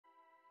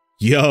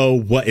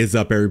Yo, what is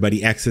up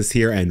everybody? Exses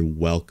here and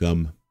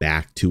welcome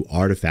back to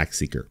Artifact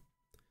Seeker.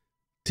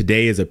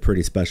 Today is a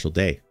pretty special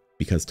day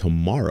because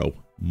tomorrow,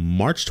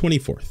 March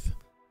 24th,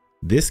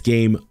 this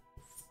game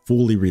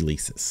fully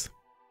releases.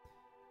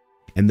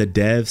 And the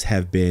devs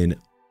have been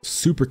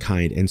super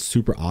kind and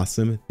super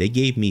awesome. They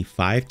gave me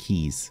 5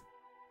 keys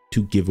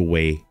to give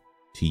away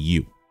to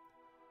you.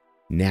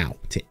 Now,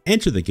 to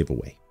enter the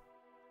giveaway,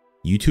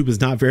 YouTube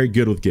is not very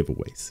good with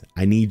giveaways.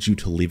 I need you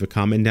to leave a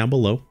comment down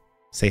below,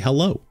 say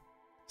hello,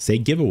 say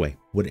giveaway,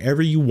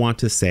 whatever you want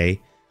to say.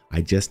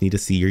 I just need to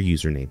see your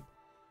username.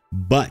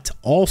 But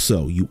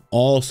also,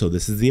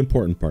 this is the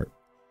important part.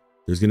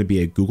 There's going to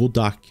be a Google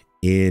Doc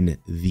in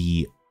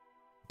the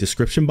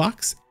description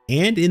box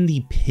and in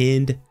the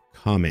pinned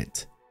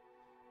comment.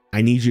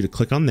 I need you to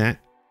click on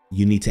that.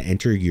 You need to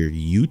enter your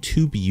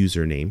YouTube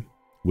username,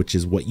 which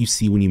is what you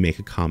see when you make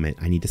a comment.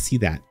 I need to see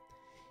that,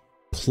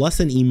 plus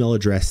an email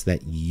address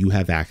that you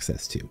have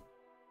access to,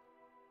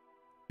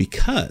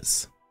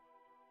 because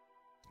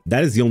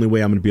that is the only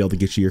way I'm going to be able to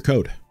get you your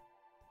code.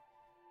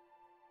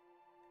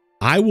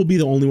 I will be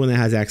the only one that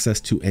has access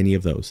to any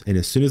of those. And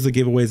as soon as the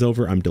giveaway is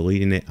over, I'm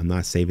deleting it. I'm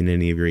not saving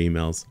any of your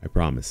emails. I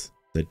promise.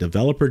 The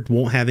developer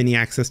won't have any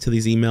access to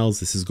these emails.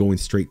 This is going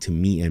straight to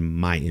me and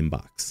my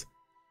inbox.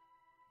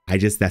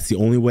 That's the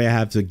only way I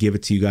have to give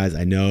it to you guys.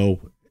 I know,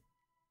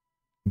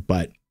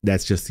 but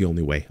that's just the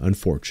only way,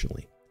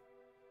 unfortunately.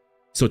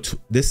 So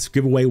this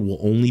giveaway will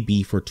only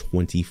be for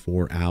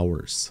 24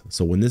 hours.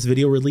 So when this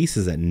video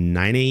releases at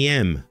 9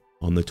 a.m.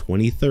 on the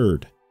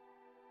 23rd,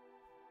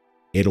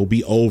 it'll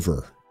be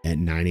over at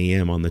 9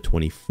 a.m. on the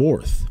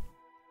 24th.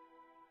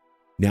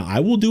 Now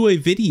I will do a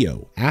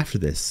video after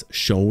this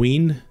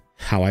showing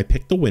how I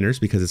picked the winners,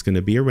 because it's going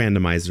to be a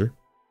randomizer.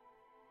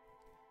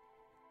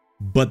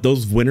 But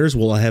those winners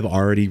will have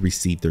already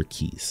received their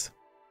keys,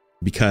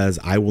 because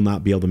I will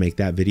not be able to make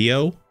that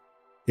video.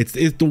 It's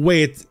the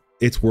way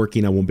it's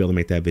working. I won't be able to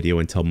make that video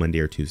until Monday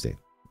or Tuesday.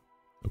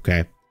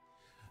 Okay.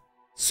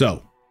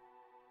 So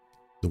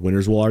the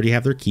winners will already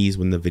have their keys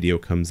when the video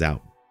comes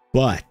out,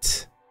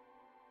 but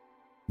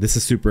this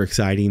is super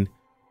exciting.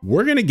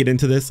 We're going to get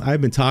into this.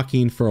 I've been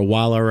talking for a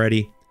while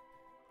already.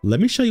 Let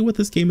me show you what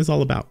this game is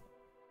all about.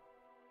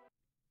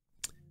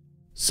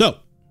 So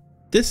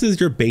this is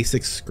your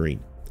basic screen.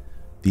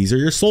 These are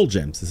your soul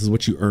gems. This is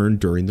what you earn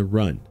during the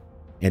run.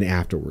 And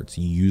afterwards,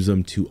 you use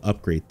them to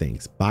upgrade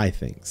things, buy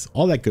things,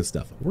 all that good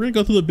stuff. We're going to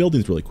go through the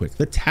buildings really quick.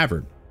 The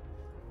tavern.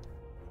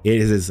 It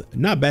is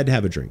not bad to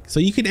have a drink. So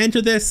you can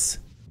enter this.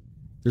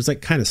 There's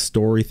like kind of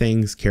story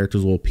things.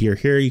 Characters will appear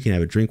here. You can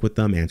have a drink with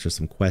them, answer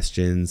some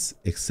questions,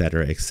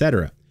 etc.,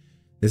 etc.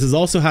 This is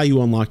also how you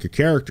unlock your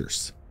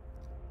characters.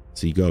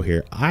 So you go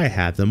here. I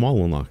have them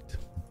all unlocked.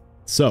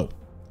 So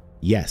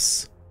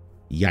yes,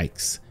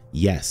 yikes,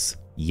 yes,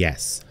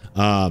 yes.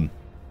 Then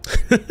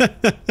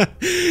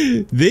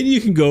you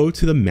can go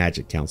to the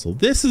Magic Council.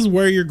 This is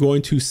where you're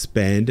going to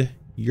spend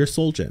your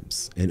soul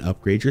gems and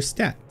upgrade your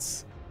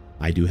stats.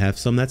 I do have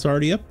some that's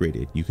already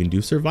upgraded. You can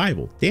do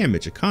survival,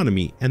 damage,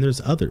 economy, and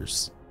there's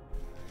others.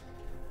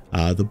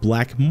 The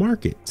Black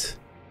Market,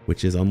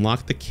 which is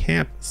unlock the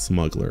camp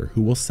smuggler,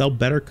 who will sell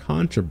better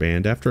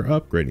contraband after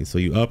upgrading. So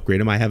you upgrade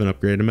him. I haven't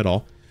upgraded him at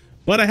all,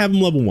 but I have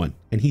him level 1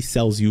 and he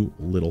sells you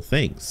little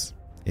things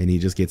and he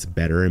just gets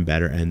better and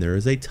better. And there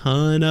is a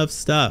ton of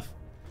stuff.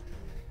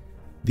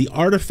 The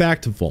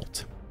Artifact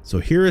Vault. So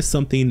here is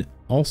something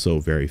also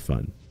very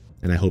fun,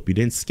 and I hope you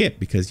didn't skip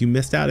because you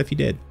missed out if you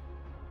did.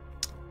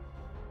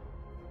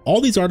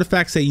 All these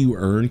artifacts that you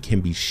earn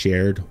can be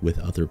shared with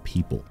other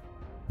people.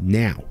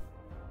 Now,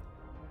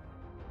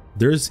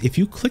 if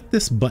you click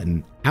this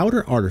button,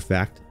 Outer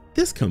Artifact,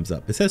 this comes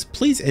up. It says,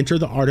 please enter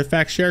the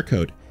artifact share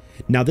code.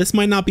 Now, this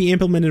might not be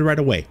implemented right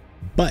away,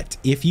 but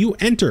if you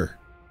enter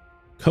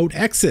code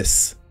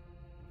Exses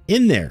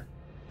in there,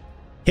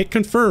 hit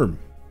confirm,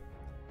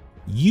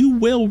 you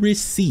will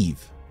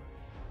receive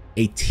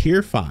a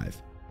tier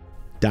 5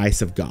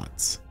 Dice of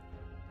Gods,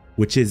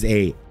 which is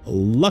a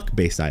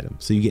luck-based item.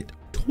 So you get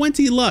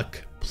 20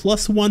 luck,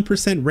 plus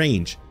 1%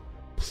 range,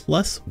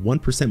 plus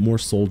 1% more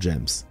soul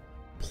gems,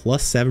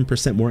 plus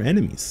 7% more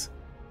enemies,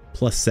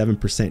 plus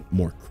 7%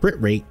 more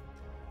crit rate,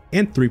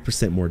 and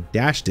 3% more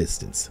dash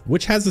distance,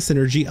 which has the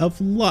synergy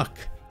of luck.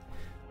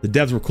 The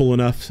devs were cool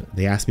enough.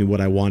 They asked me what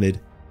I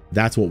wanted.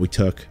 That's what we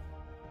took.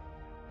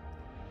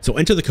 So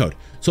enter the code.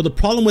 So the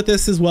problem with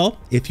this as well,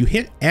 if you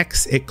hit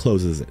X, it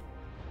closes it.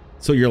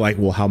 So you're like,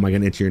 well, how am I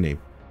going to enter your name?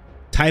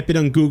 Type it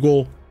on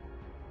Google,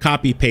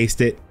 copy,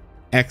 paste it,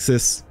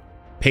 Exses,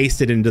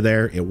 paste it into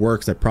there. It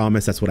works. I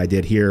promise. That's what I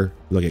did here.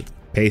 Look at,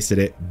 pasted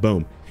it.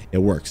 Boom. It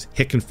works.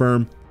 Hit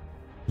confirm.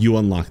 You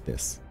unlock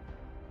this.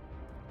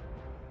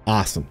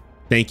 Awesome.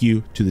 Thank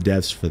you to the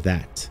devs for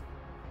that.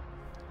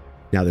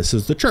 Now this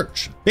is the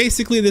church.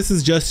 Basically, this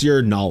is just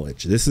your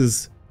knowledge.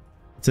 It's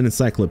an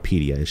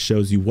encyclopedia. It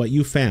shows you what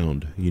you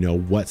found, you know,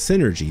 what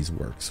synergies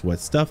works,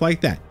 what stuff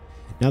like that.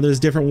 Now there's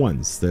different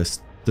ones.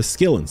 There's the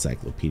skill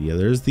encyclopedia.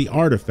 There's the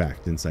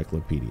artifact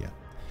encyclopedia.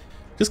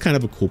 Just kind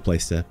of a cool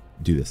place to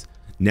do this.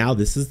 Now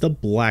this is the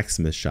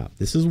blacksmith shop.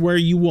 This is where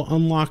you will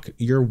unlock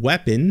your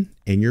weapon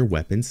and your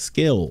weapon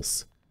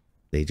skills.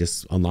 They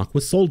just unlock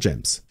with soul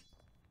gems.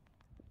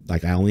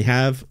 Like I only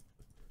have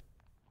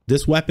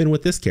this weapon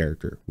with this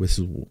character. This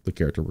is the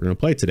character we're going to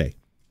play today.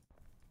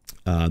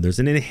 There's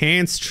an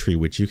enhanced tree,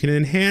 which you can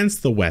enhance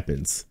the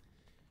weapons.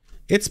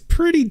 It's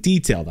pretty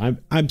detailed.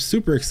 I'm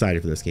super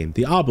excited for this game.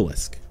 The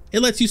obelisk.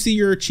 It lets you see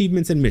your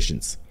achievements and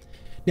missions.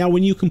 Now,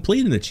 when you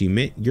complete an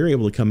achievement, you're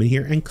able to come in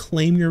here and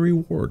claim your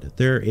reward.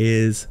 There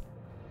is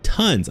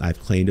tons. I've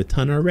claimed a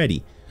ton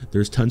already.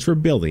 There's tons for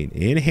building,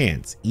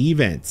 enhance,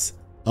 events,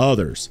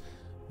 others.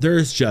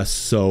 There's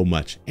just so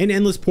much. And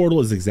Endless Portal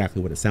is exactly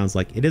what it sounds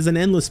like. It is an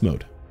endless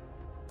mode.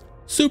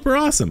 Super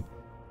awesome.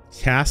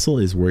 Castle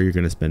is where you're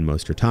going to spend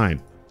most of your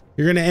time.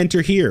 You're going to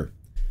enter here.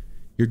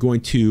 You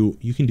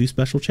can do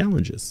special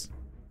challenges.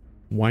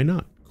 Why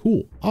not?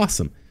 Cool.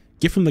 Awesome.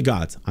 Gift from the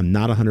gods. I'm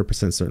not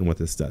 100% certain what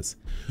this does.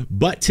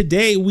 But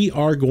today we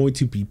are going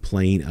to be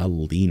playing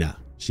Alina.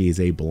 She is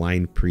a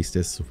blind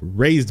priestess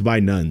raised by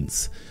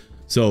nuns.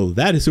 So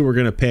that is who we're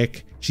going to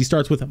pick. She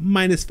starts with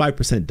minus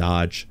 5%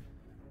 dodge,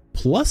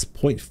 plus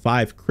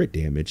 0.5 crit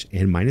damage,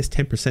 and minus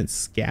 10%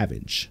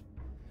 scavenge.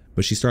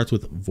 But she starts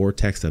with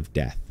Vortex of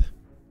Death.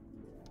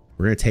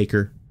 We're going to take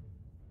her.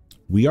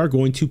 We are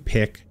going to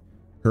pick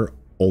her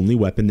only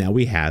weapon that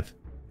we have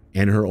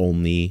and her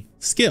only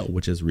skill,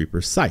 which is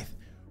Reaper's Scythe.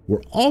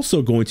 We're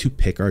also going to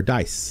pick our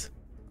dice.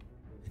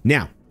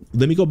 Now,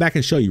 let me go back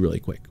and show you really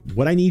quick.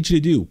 What I need you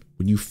to do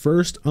when you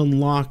first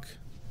unlock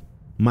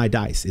my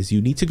dice is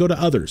you need to go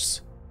to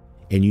others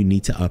and you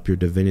need to up your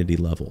divinity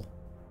level.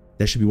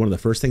 That should be one of the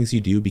first things you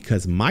do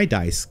because my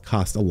dice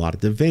cost a lot of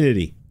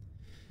divinity.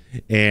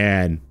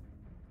 And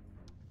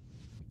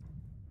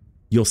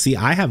you'll see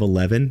I have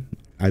 11.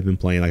 I've been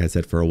playing, like I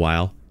said, for a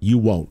while. You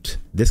won't.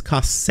 This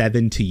costs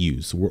 7 to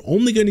use. We're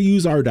only going to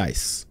use our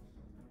dice.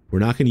 We're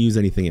not going to use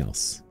anything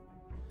else.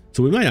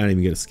 So we might not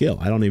even get a skill.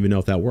 I don't even know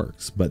if that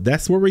works, but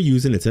that's what we're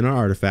using. It's in our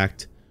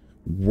artifact.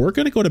 We're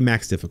going to go to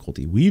max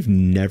difficulty. We've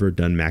never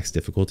done max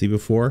difficulty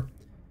before,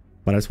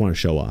 but I just want to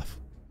show off.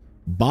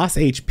 Boss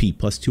HP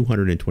plus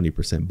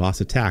 220%,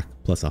 boss attack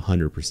plus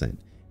 100%. And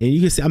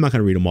you can see, I'm not going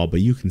to read them all, but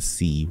you can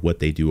see what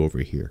they do over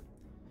here.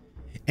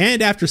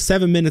 And after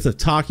 7 minutes of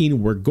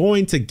talking, we're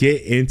going to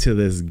get into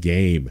this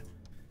game.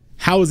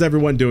 How is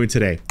everyone doing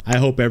today? I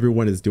hope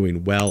everyone is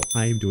doing well.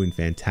 I am doing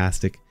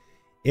fantastic.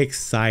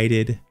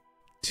 Excited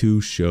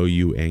to show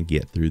you and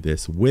get through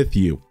this with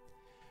you.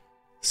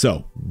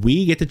 So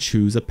we get to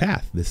choose a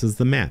path. This is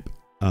the map.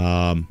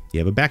 You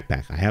have a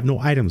backpack. I have no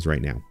items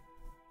right now.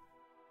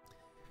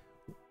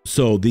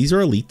 So these are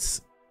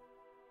elites.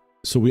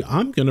 So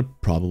I'm going to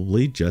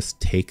probably just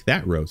take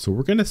that road. So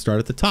we're going to start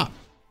at the top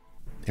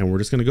and we're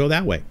just going to go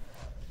that way.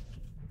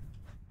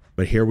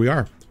 But here we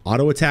are.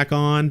 Auto attack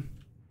on.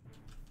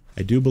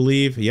 I do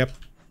believe. Yep.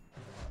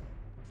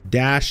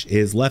 Dash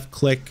is left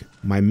click.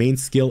 My main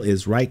skill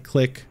is right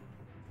click.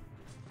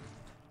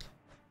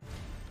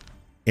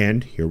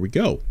 And here we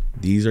go.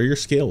 These are your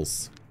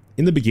skills.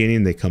 In the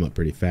beginning, they come up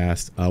pretty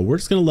fast. We're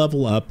just going to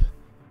level up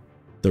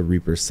the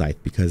Reaper's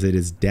Scythe because it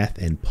is death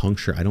and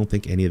puncture. I don't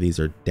think any of these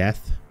are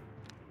death.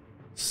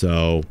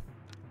 So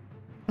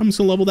I'm just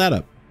going to level that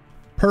up.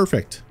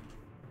 Perfect.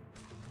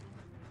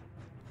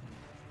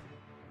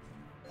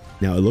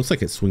 Now it looks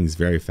like it swings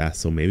very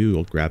fast, so maybe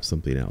we'll grab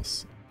something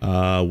else.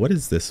 What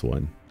is this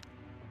one?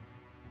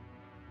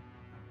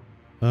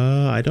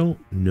 I don't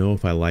know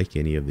if I like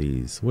any of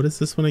these. What is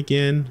this one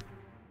again?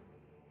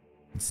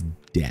 It's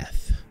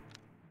death.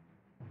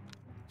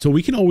 So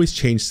we can always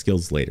change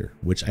skills later,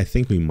 which I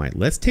think we might.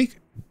 Let's take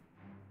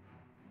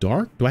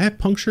dark. Do I have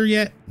puncture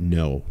yet?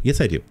 No.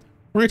 Yes, I do.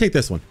 We're gonna take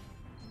this one.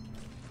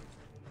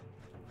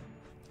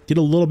 Get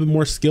a little bit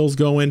more skills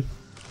going.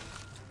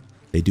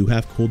 They do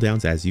have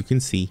cooldowns, as you can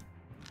see.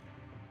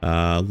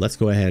 Let's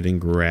go ahead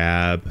and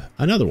grab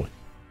another one.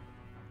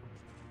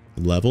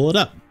 Level it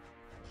up.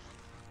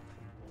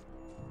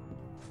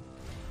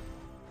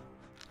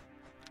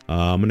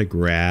 I'm gonna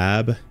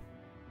grab.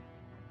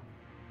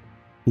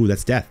 Ooh,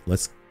 that's death.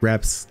 Let's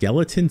grab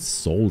Skeleton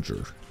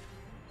Soldier.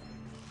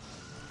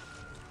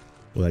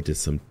 Well, that did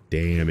some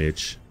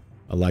damage.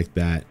 I like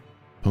that.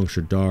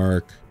 Puncture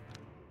Dark.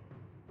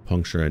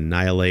 Puncture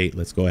Annihilate.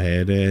 Let's go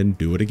ahead and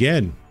do it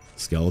again.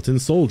 Skeleton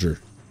Soldier.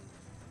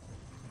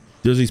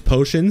 There's these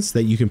potions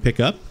that you can pick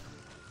up.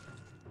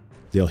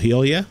 They'll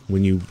heal you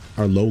when you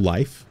are low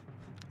life.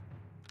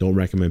 Don't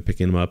recommend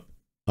picking them up.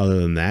 Other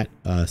than that,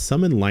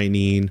 Summon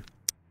Lightning.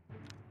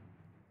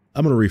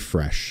 I'm going to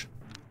refresh.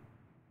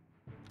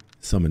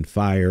 Summon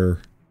Fire.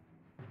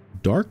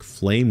 Dark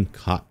Flame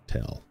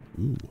Cocktail.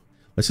 Ooh.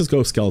 Let's just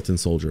go Skeleton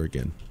Soldier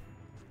again.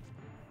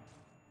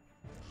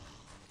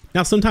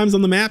 Now, sometimes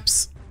on the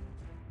maps,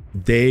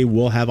 they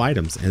will have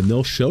items and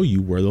they'll show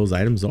you where those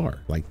items are.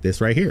 Like this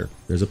right here.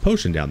 There's a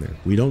potion down there.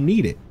 We don't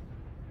need it,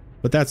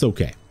 but that's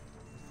okay.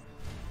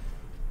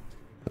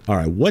 All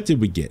right, what did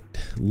we get?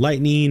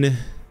 Lightning,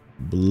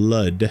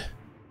 blood.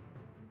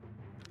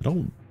 I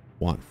don't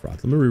want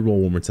froth. Let me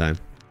reroll one more time.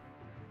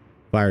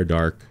 Fire,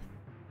 dark.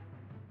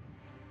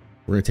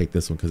 We're going to take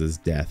this one because it's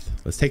death.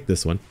 Let's take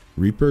this one.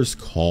 Reaper's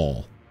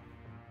Call.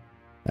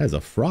 That is a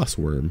frost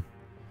worm.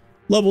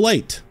 Level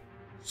 8.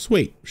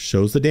 Sweet.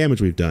 Shows the damage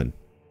we've done.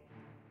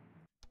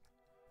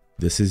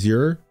 This is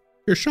your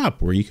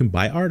shop where you can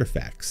buy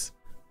artifacts.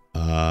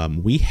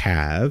 We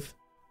have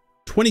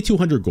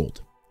 2,200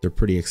 gold. They're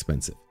pretty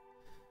expensive.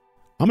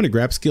 I'm going to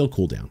grab skill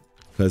cooldown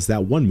because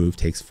that one move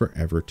takes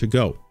forever to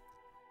go.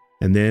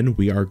 And then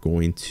we are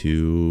going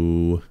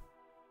to...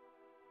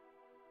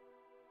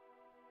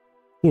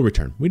 We'll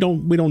return. We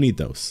don't need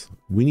those.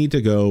 We need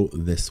to go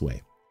this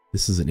way.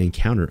 This is an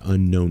encounter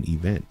unknown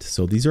event.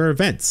 So these are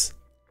events.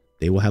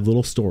 They will have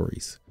little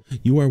stories.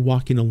 You are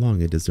walking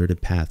along a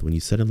deserted path when you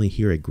suddenly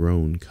hear a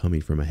groan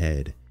coming from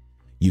ahead.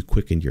 You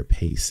quickened your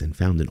pace and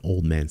found an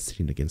old man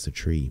sitting against a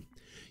tree.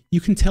 You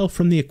can tell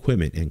from the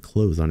equipment and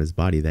clothes on his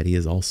body that he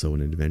is also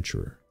an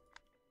adventurer.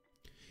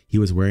 He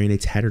was wearing a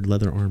tattered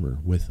leather armor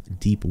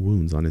with deep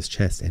wounds on his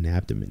chest and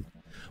abdomen.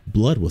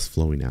 Blood was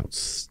flowing out,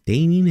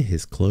 staining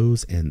his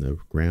clothes and the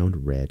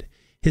ground red.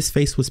 His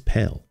face was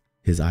pale,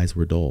 his eyes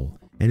were dull,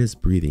 and his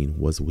breathing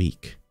was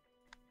weak.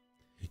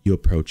 You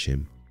approach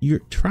him. You're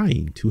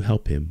trying to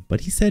help him,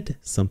 but he said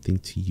something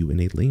to you in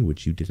a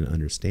language you didn't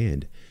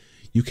understand.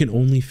 You can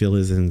only feel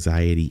his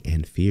anxiety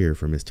and fear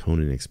from his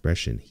tone and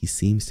expression. He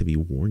seems to be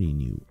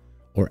warning you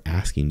or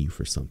asking you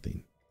for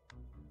something.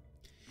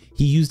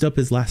 He used up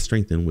his last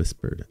strength and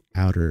whispered,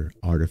 "Outer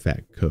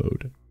artifact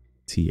code,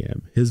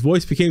 TM." His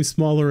voice became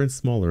smaller and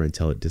smaller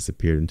until it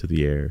disappeared into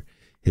the air.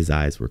 His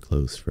eyes were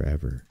closed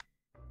forever.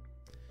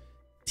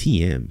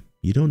 TM.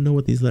 You don't know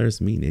what these letters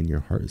mean, and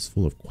your heart is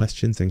full of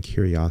questions and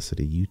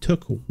curiosity. You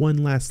took one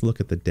last look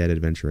at the dead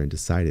adventurer and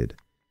decided,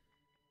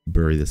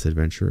 bury this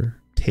adventurer.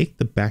 Take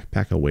the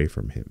backpack away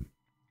from him.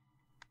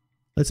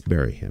 Let's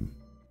bury him.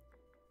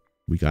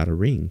 We got a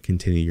ring.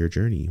 Continue your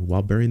journey.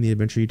 While burying the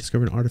adventurer, you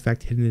discover an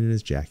artifact hidden in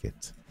his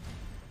jacket.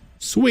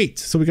 Sweet.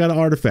 So we got an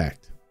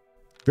artifact.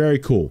 Very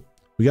cool.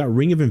 We got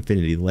Ring of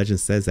Infinity. The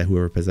legend says that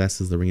whoever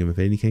possesses the Ring of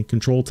Infinity can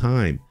control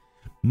time.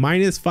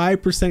 Minus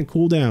 5%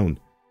 cooldown.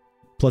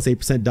 Plus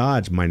 8%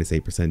 dodge. Minus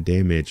 8%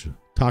 damage.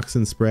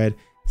 Toxin spread.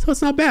 So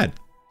it's not bad.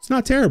 It's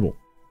not terrible.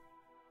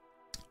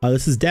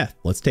 This is death.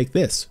 Let's take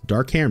this.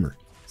 Dark Hammer.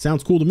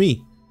 Sounds cool to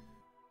me.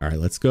 All right,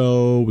 let's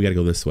go. We got to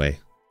go this way.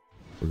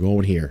 We're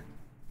going here.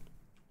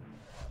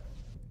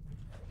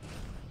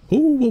 Oh,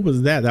 what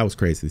was that? That was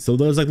crazy. So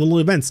there's like little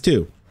events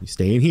too. You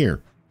stay in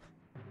here.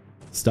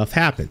 Stuff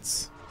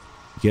happens.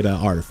 You get an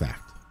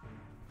artifact.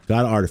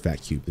 Got an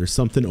artifact cube. There's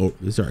something. Oh,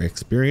 these are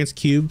experience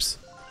cubes.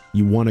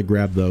 You want to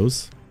grab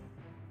those.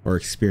 Or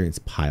experience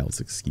piles,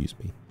 excuse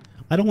me.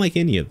 I don't like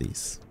any of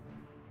these.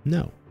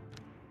 No.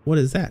 What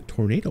is that?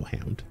 Tornado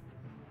Hound.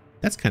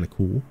 That's kind of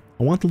cool.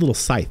 I want the little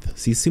scythe.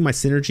 So you see my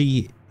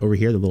synergy over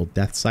here, the little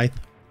death scythe?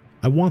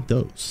 I want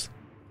those.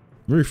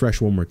 Let me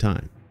refresh one more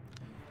time.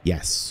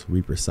 Yes,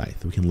 Reaper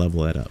Scythe. We can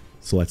level that up.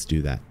 So let's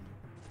do that.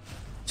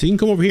 So you can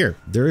come over here.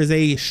 There is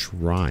a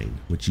shrine,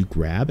 which you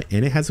grab,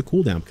 and it has a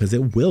cooldown because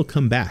it will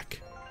come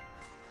back.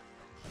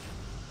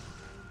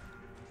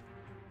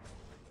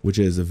 Which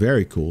is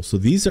very cool. So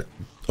these are,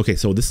 okay,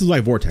 so this is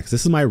my vortex.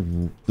 This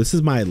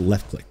is my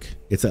left click.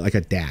 It's like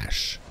a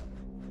dash,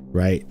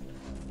 right?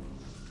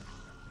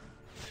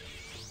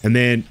 And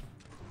then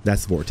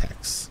that's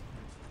vortex.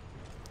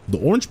 The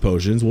orange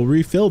potions will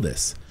refill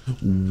this.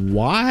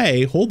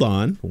 Why? Hold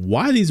on.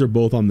 Why these are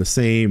both on the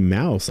same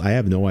mouse? I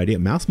have no idea.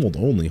 Mouse mold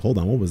only. Hold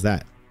on. What was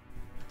that?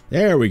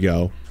 There we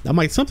go. I'm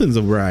like, something's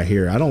over right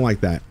here. I don't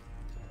like that.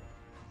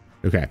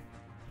 Okay.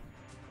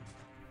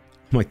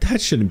 I'm like,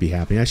 that shouldn't be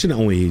happening. I shouldn't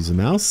only use the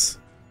mouse.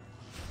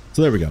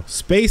 So there we go.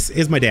 Space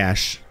is my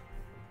dash.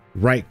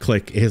 Right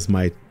click is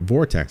my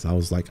vortex. I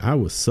was like, I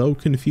was so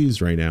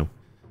confused right now.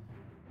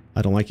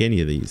 I don't like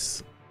any of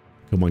these.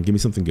 Come on, give me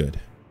something good.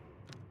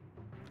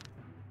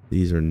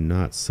 These are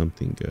not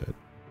something good.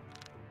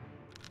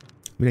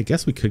 I mean, I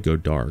guess we could go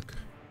dark.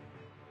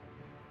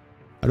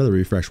 I'd rather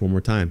refresh one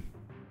more time.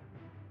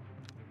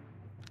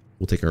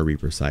 We'll take our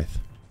Reaper Scythe.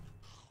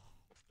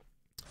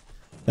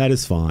 That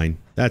is fine.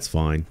 That's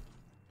fine.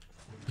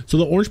 So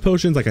the orange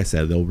potions, like I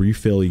said, they'll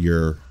refill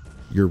your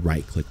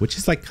right click, which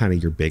is like kind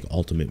of your big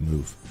ultimate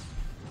move.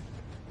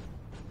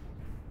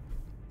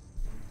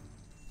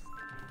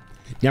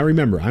 Now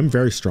remember, I'm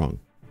very strong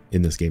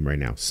in this game right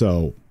now,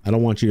 so I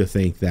don't want you to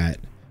think that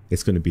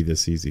it's going to be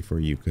this easy for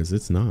you, because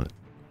it's not.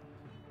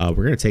 We're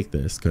going to take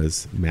this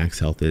because max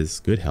health is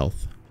good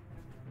health.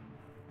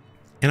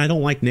 And I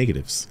don't like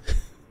negatives.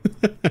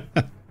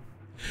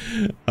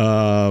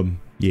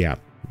 Yeah,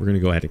 we're going to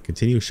go ahead and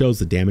continue. Shows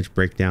the damage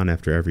breakdown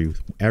after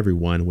every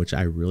one, which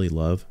I really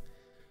love.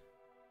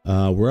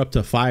 We're up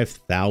to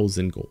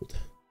 5,000 gold.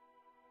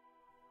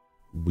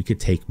 We could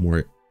take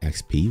more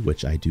XP,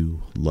 which I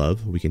do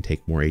love. We can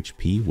take more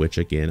HP, which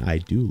again, I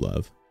do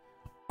love.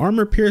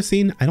 Armor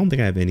piercing, I don't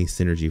think I have any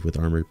synergy with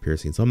armor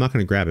piercing, so I'm not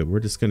going to grab it. We're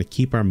just going to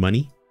keep our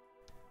money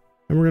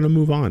and we're going to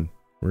move on.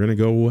 We're going to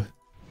go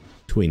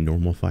to a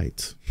normal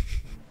fight.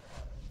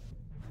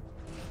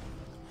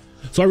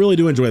 So I really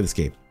do enjoy this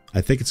game. I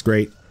think it's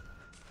great.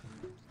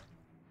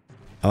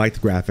 I like the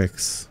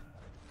graphics.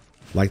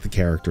 Like the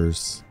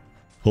characters.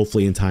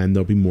 Hopefully in time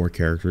there'll be more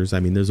characters. I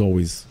mean, you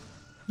always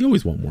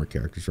want more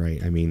characters,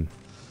 right? I mean,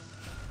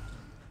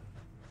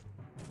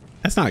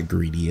 that's not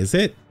greedy, is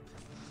it?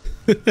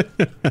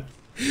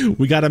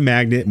 We got a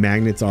magnet.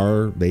 Magnets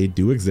they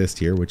do exist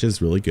here, which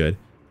is really good.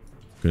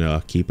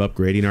 Gonna keep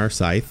upgrading our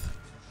scythe,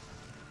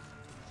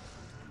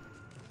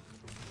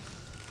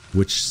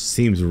 which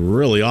seems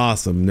really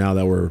awesome now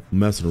that we're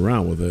messing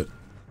around with it.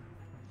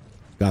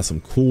 Got some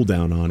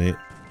cooldown on it.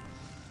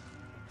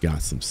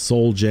 Got some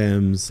soul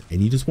gems,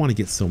 and you just want to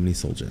get so many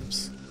soul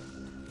gems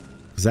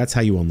because that's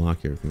how you unlock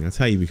everything. That's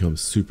how you become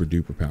super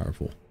duper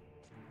powerful.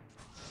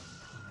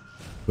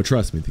 But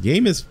trust me, the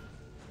game is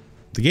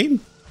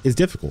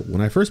difficult.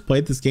 When I first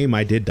played this game,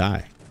 I did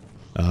die.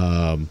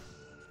 But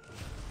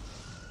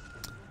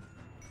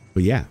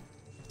yeah,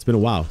 it's been a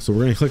while. So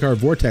we're gonna click our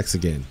vortex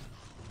again,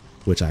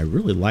 which I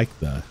really like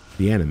the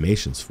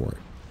animations for it.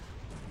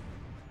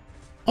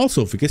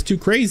 Also, if it gets too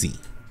crazy,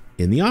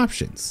 in the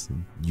options,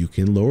 you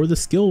can lower the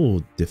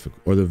skill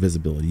or the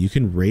visibility. You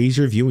can raise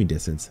your viewing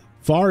distance.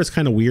 Far is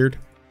kind of weird.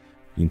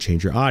 You can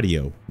change your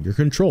audio, your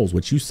controls,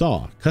 which you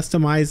saw,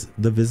 customize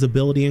the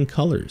visibility and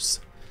colors.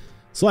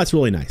 So that's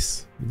really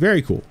nice.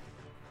 Very cool.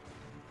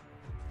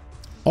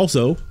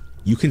 Also,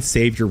 you can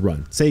save your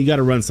run. Say you got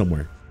to run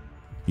somewhere.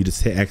 You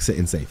just hit exit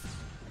and save.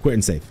 Quit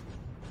and save.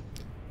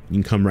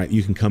 You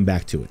can come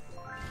back to it.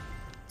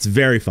 It's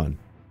very fun.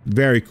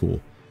 Very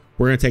cool.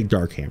 We're going to take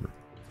Dark Hammer.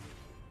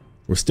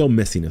 We're still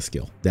missing a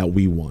skill that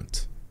we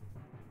want.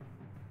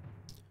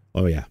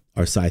 Oh yeah,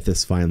 our scythe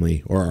is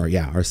finally,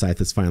 our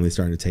scythe is finally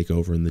starting to take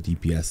over in the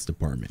DPS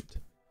department,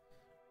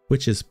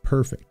 which is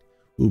perfect.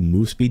 Ooh,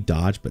 move speed,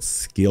 dodge, but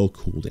skill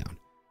cooldown.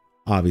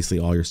 Obviously,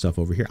 all your stuff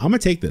over here. I'm gonna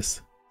take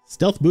this.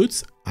 Stealth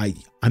boots.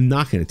 I'm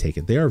not gonna take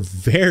it. They are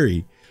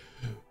very,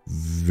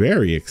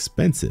 very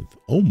expensive.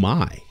 Oh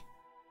my.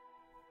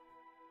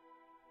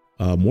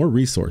 More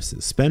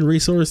resources. Spend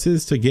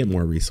resources to get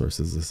more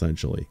resources,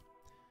 essentially.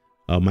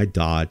 My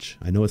dodge.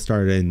 I know it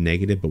started in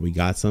negative, but we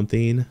got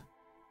something.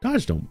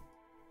 Dodge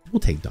we'll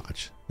take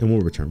dodge and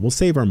we'll return. We'll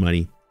save our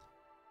money.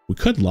 We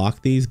could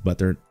lock these,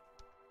 but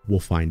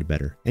we'll find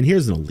better. And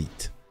here's an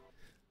elite.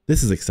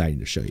 This is exciting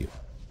to show you.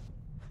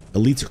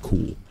 Elites are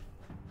cool.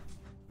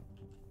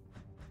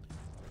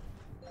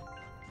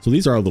 So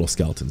these are our little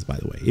skeletons, by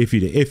the way, if you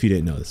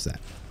didn't notice that.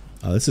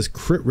 This is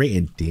crit rate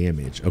and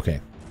damage.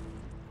 Okay.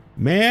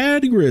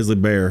 Mad grizzly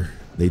bear.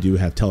 They do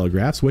have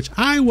telegraphs, which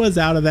I was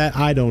out of that.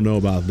 I don't know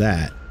about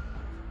that.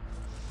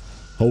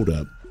 Hold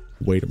up.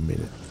 Wait a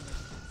minute.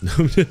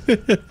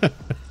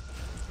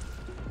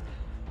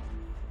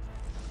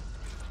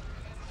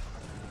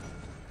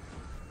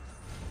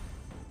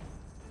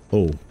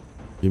 Oh,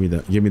 give me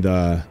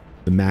the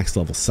max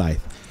level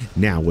scythe.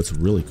 Now, what's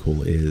really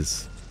cool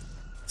is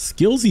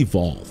skills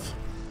evolve.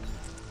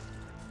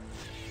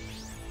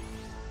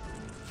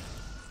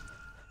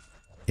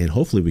 And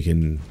hopefully we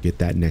can get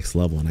that next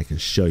level and I can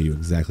show you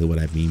exactly what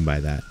I mean by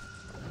that.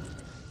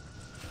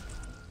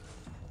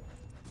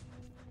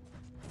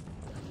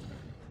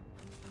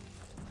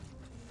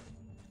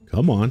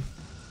 Come on.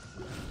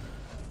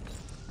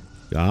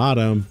 Got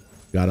him.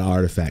 Got an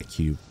artifact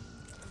cube.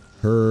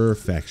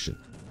 Perfection.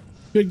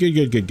 Good, good,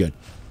 good, good, good.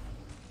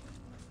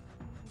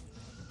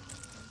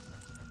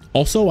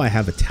 Also, I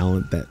have a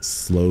talent that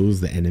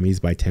slows the enemies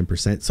by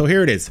 10%. So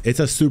here it is.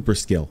 It's a super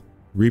skill.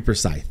 Reaper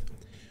Scythe.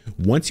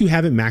 Once you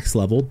have it max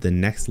leveled, the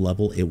next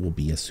level, it will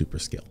be a super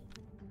skill.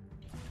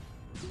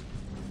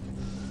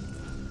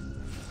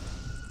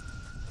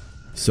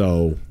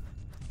 So,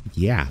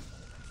 yeah.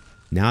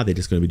 Now they're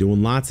just going to be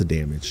doing lots of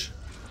damage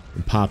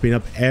and popping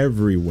up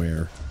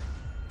everywhere.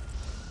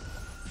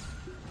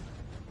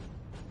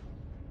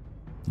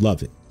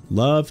 Love it.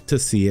 Love to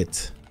see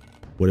it.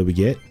 What did we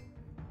get?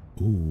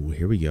 Ooh,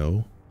 here we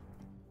go.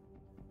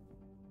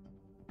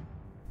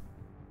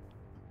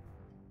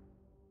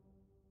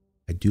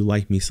 I do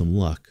like me some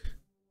luck.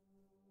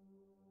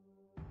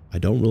 I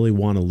don't really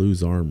want to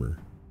lose armor.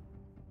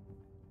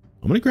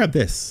 I'm going to grab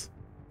this.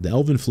 The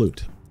Elven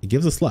Flute. It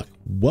gives us luck.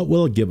 What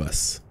will it give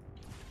us?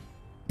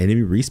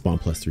 Enemy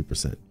respawn plus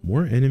 3%.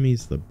 More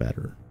enemies, the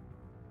better.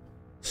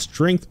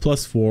 Strength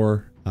plus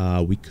 4.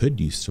 We could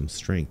use some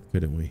strength,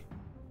 couldn't we?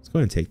 Let's go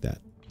ahead and take that.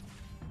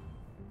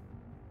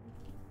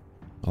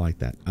 I like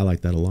that. I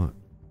like that a lot.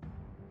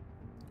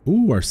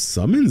 Ooh, our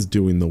summon's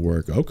doing the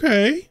work.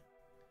 Okay.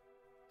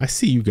 I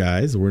see you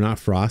guys. We're not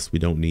frost. We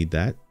don't need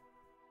that.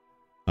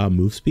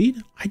 Move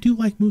speed. I do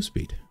like move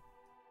speed.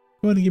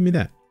 Go ahead and give me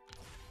that.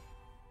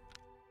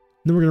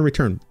 Then we're going to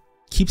return.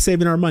 Keep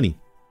saving our money.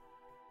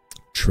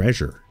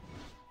 Treasure.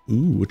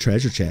 Ooh, a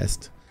treasure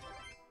chest.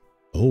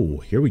 Oh,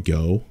 here we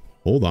go.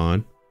 Hold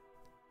on.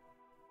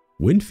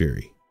 Wind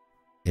Fury.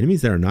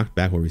 Enemies that are knocked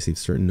back will receive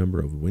certain number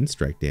of wind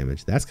strike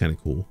damage. That's kind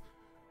of cool.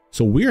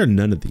 So we are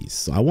none of these.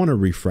 So I want to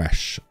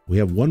refresh. We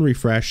have one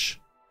refresh.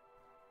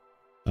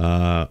 Ooh,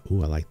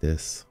 I like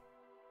this.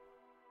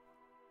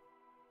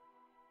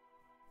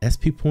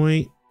 SP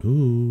point.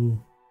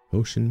 Ooh,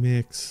 potion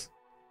mix.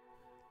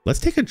 Let's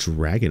take a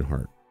dragon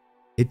heart.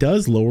 It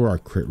does lower our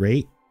crit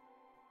rate,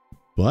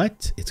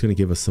 but it's going to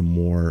give us some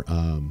more.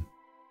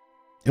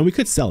 And we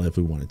could sell it if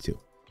we wanted to.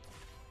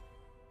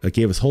 It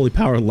gave us holy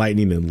power,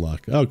 lightning, and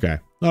luck. Okay.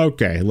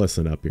 Okay.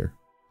 Listen up here.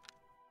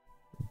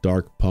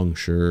 Dark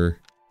puncture.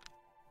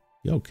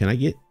 Yo, can I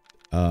get,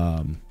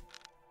 we're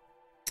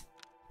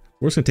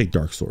just going to take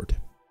dark sword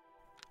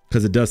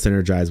because it does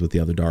synergize with the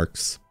other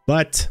darks,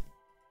 but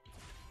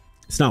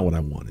it's not what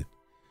I wanted.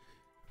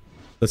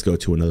 Let's go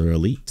to another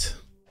elite.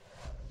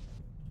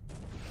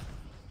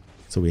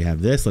 So we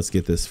have this. Let's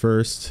get this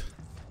first.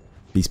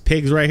 These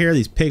pigs right here,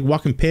 these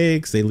walking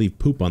pigs, they leave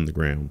poop on the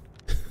ground.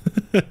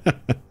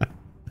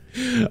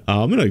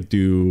 I'm going to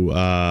do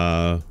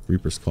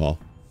Reaper's Call.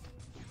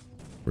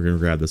 We're going to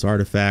grab this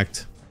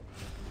artifact.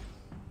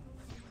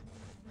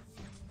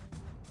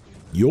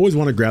 You always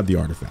want to grab the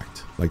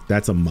artifact. Like,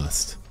 that's a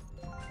must.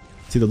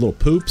 See the little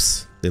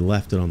poops? They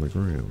left it on the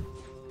ground.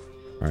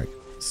 All right.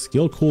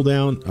 Skill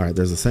cooldown. All right,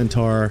 there's a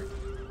centaur.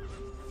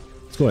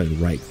 Let's go ahead and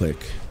right click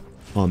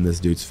on this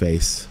dude's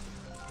face.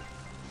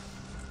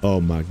 Oh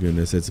my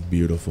goodness, it's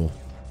beautiful.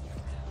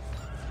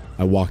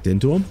 I walked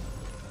into him.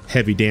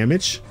 Heavy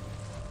damage.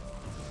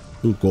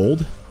 Ooh,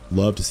 gold.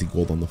 Love to see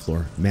gold on the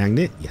floor.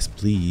 Magnet. Yes,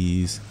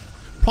 please.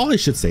 Probably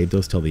should save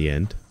those till the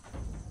end.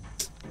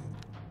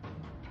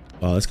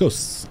 Let's go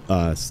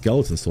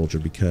skeleton soldier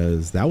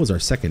because that was our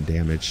second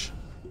damage.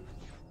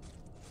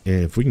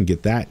 And if we can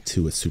get that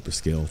to a super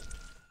skill,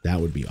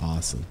 that would be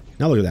awesome.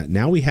 Now look at that.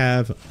 Now we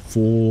have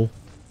full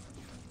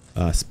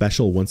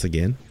special once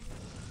again.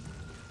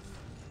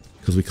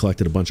 Because we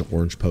collected a bunch of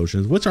orange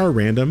potions, which are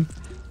random.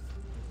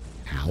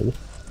 Ow.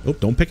 Oh,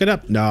 don't pick it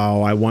up.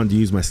 No, I wanted to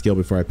use my skill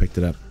before I picked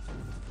it up.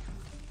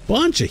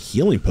 Bunch of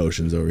healing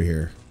potions over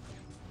here.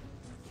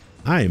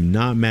 I am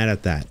not mad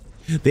at that.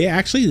 They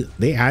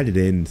added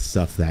in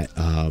stuff that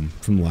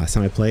from the last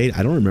time I played.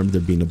 I don't remember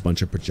there being a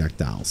bunch of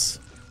projectiles.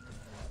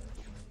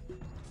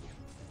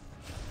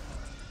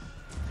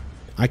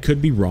 I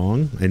could be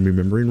wrong and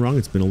remembering wrong.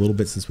 It's been a little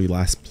bit since we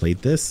last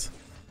played this,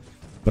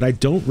 but I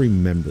don't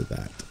remember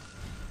that.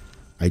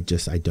 I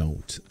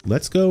don't.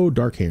 Let's go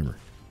Dark Hammer.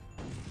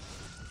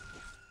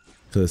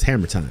 So it's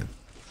hammer time.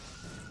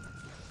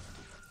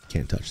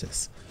 Can't touch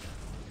this.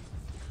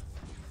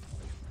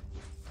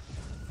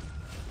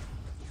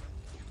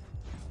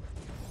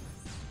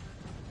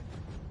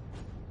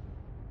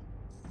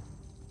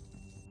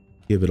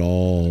 Give it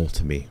all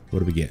to me. What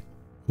do we get?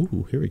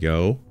 Ooh, here we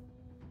go.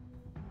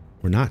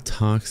 We're not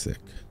toxic.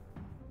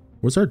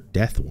 Where's our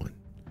death one?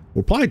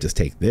 We'll probably just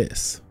take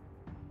this.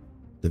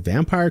 The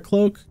vampire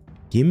cloak.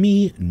 Give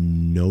me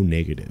no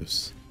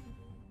negatives.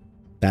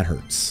 That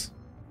hurts.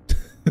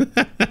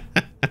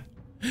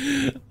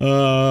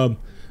 But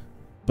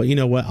you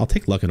know what? I'll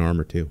take luck and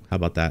armor too. How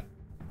about that?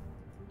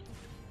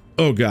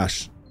 Oh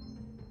gosh.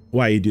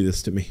 Why you do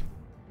this to me?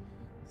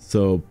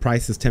 So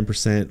price is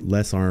 10%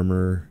 less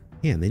armor.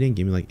 Man, they didn't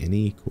give me like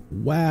any.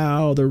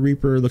 Wow, the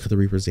Reaper. Look at the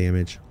Reaper's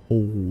damage.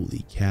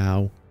 Holy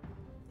cow.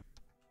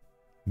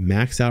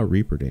 Max out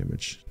Reaper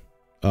damage.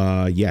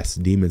 Yes,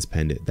 Demon's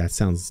Pendant. That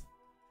sounds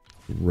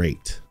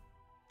great.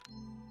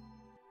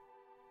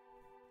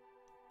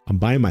 I'm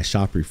buying my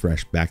shop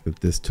refresh back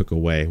that this took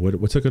away.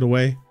 What took it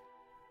away?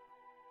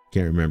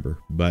 Can't remember,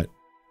 but it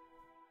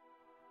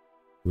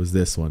was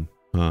this one.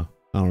 I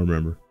don't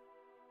remember.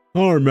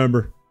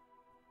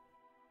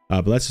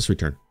 But let's just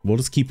return. We'll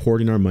just keep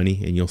hoarding our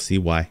money and you'll see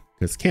why.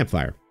 Because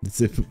campfire.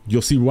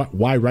 You'll see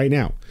why right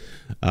now.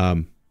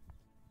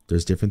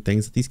 There's different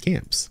things at these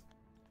camps.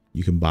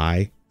 You can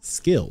buy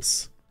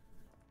skills.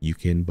 You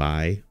can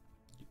buy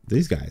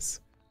these guys.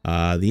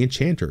 The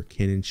enchanter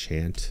can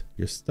enchant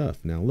your stuff.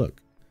 Now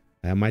look,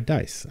 I have my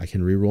dice. I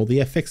can reroll the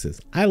affixes.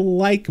 I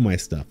like my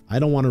stuff. I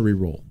don't want to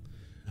reroll.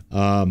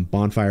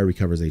 Bonfire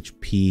recovers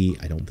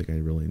HP. I don't think I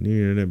really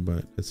needed it,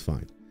 but it's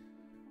fine.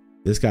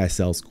 This guy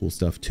sells cool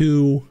stuff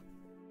too.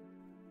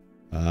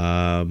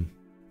 And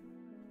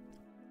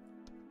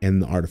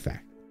the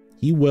artifact.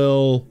 You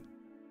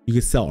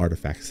can sell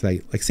artifacts.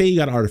 Like say you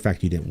got an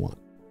artifact you didn't want.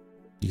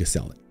 You can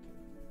sell it.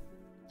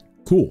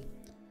 Cool.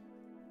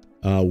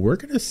 We're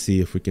going to see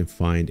if we can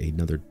find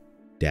another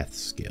death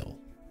skill.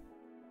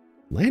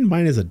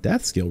 Landmine is a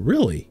death skill,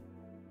 really?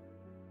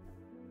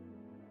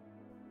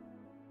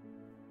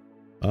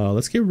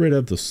 Let's get rid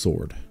of the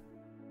sword.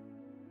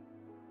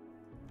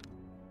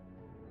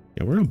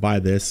 Yeah, we're going to buy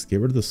this. Get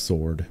rid of the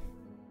sword.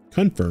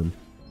 Confirm.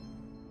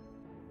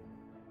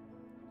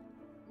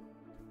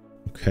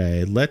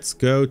 Okay, let's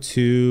go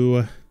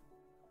to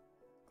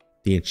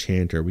the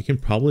enchanter. We can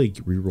probably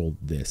reroll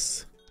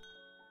this.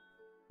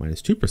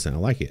 Minus 2%. I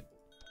like it.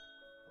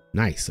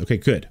 Nice. Okay,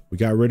 good. We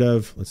got rid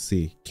of, let's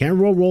see. Can't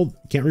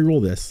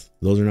reroll this.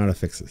 Those are not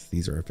affixes.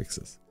 These are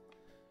affixes.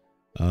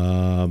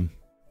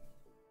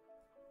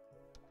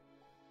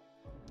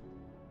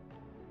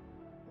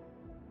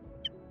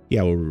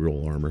 Yeah, we'll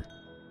reroll armor.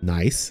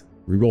 Nice.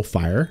 Reroll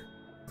fire.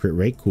 Crit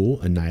rate,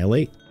 cool.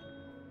 Annihilate.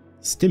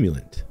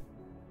 Stimulant.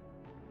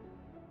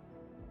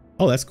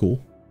 Oh, that's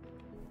cool.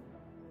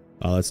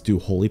 Let's do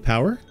holy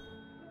power.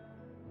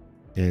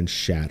 And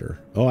shatter.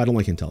 Oh, I don't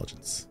like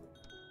intelligence.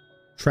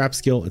 Trap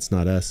skill, it's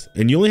not us.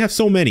 And you only have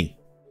so many.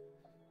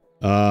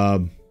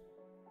 Scavenge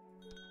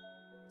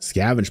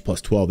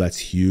plus 12. That's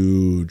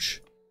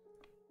huge.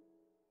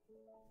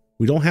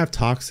 We don't have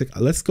toxic.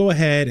 Let's go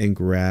ahead and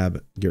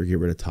get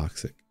rid of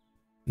toxic.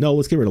 No,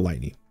 let's get rid of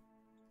lightning.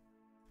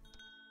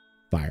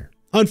 Fire.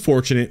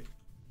 Unfortunate,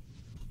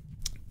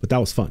 but that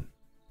was fun.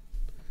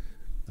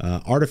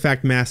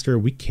 Artifact master.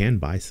 We can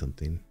buy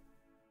something.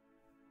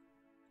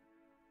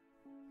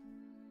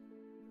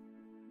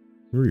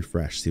 We'll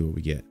refresh, see what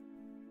we get.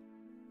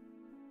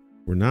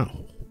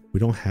 We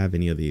don't have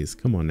any of these.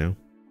 Come on now.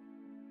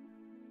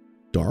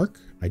 Dark?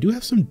 I do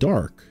have some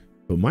dark,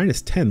 but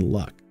minus 10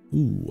 luck.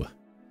 Ooh.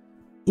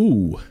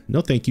 Ooh.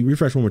 No, thank you.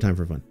 Refresh one more time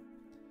for fun.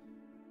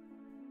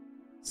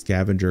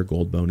 Scavenger,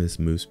 gold bonus,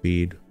 move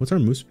speed. What's our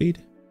move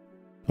speed?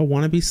 I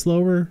want to be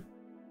slower.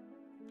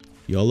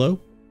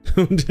 YOLO.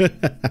 All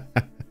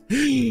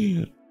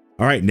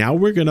right, now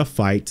we're going to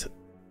fight.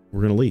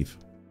 We're going to leave.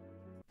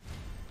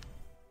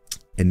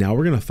 And now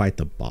we're going to fight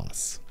the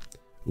boss.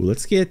 Ooh,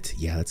 let's get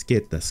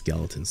the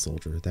skeleton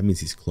soldier. That means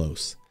he's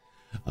close.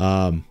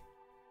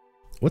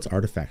 What's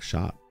artifact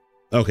shop?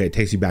 Okay, it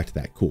takes you back to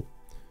that. Cool.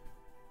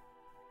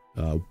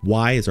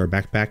 Y is our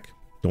backpack.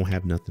 Don't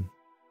have nothing.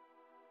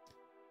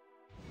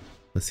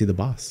 Let's see the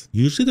boss.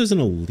 Usually there's an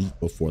elite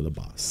before the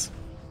boss.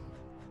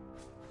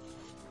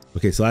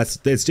 Okay, so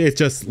it's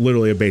just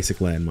literally a basic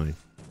landmine.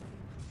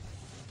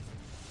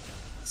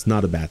 It's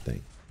not a bad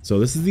thing. So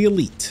this is the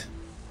elite.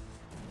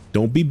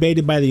 Don't be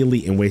baited by the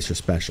elite and waste your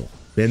special.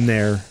 Been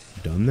there,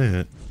 done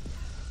that.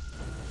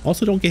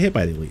 Also, don't get hit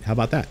by the elite. How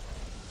about that?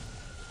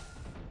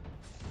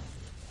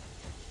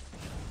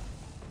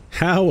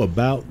 How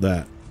about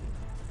that?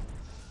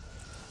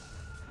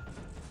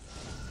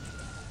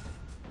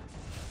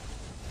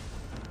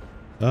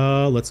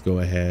 Let's go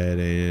ahead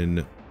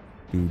and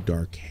do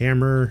Dark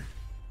Hammer.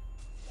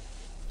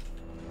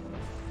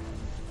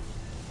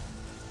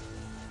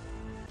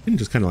 And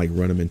just kind of like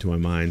run them into my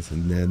minds.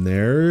 And then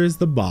there's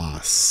the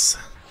boss.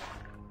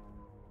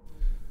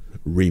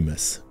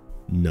 Remus.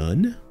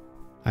 None?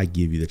 I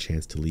give you the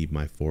chance to leave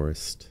my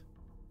forest.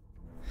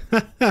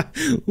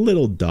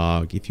 Little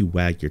dog, if you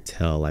wag your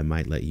tail, I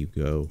might let you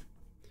go.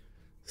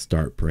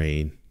 Start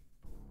praying.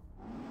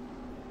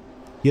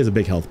 He has a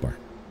big health bar.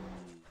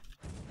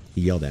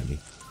 He yelled at me.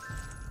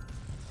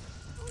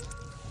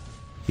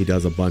 He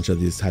does a bunch of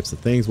these types of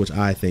things, which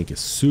I think is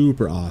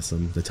super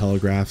awesome. The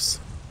telegraphs.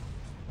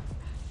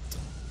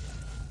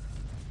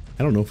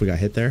 I don't know if we got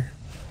hit there.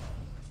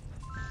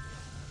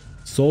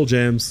 Soul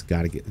gems.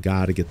 Gotta get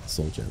the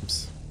soul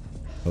gems.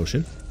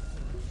 Potion.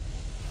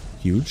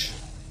 Huge.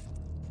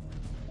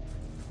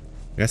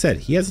 Like I said,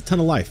 he has a ton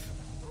of life.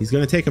 He's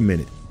gonna take a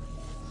minute.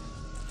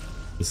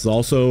 This is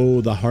also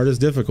the hardest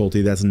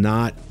difficulty. That's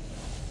not.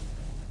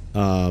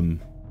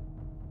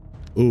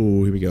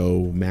 Ooh, here we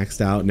go.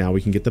 Maxed out. Now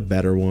we can get the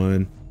better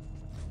one.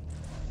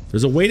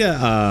 There's a way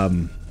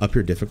to up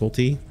your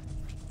difficulty,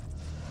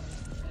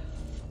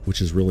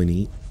 which is really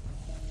neat.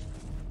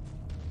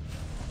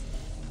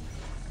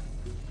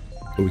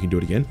 Oh, we can do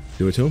it again.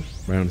 Do it to him.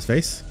 Right on his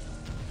face.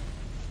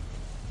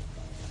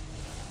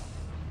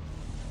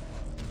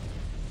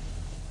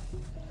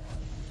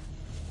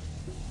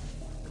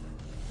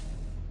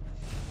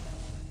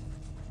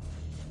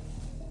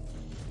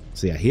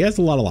 So yeah, he has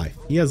a lot of life.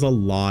 He has a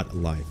lot of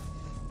life.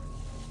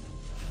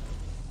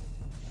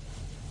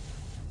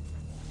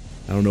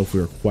 I don't know if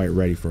we were quite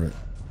ready for it.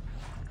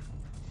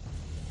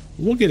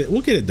 We'll get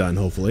it done,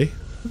 hopefully.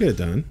 We'll get it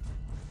done.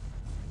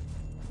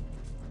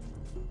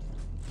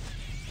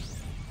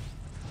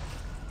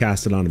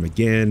 Cast it on him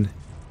again.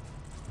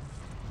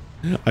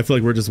 I feel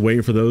like we're just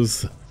waiting for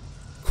those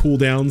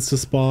cooldowns to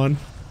spawn.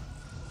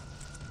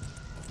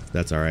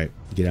 That's all right.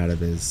 Get out of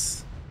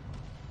his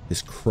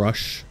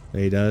crush that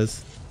he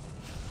does.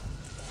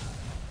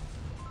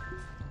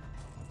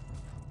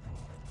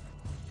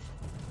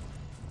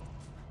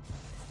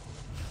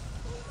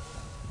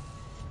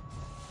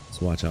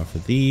 So watch out for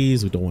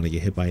these. We don't want to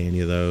get hit by any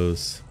of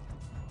those.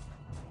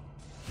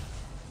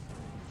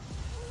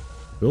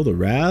 Feel the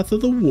wrath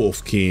of the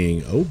Wolf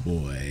King. Oh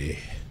boy.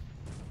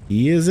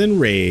 He is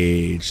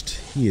enraged.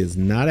 He is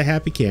not a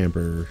happy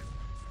camper.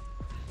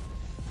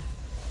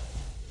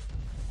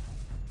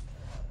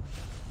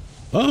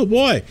 Oh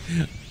boy.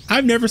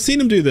 I've never seen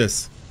him do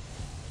this.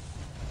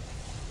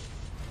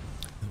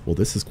 Well,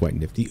 this is quite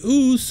nifty.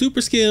 Ooh,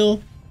 super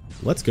skill.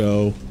 Let's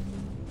go.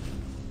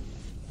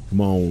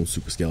 Come on,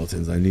 super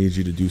skeletons. I need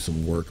you to do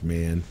some work,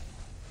 man.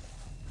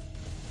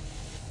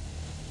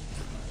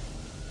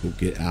 Go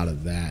get out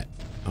of that.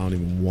 I don't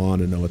even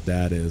want to know what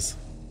that is.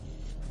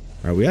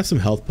 All right, we have some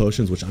health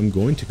potions, which I'm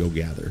going to go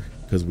gather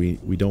because we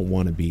don't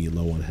want to be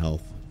low on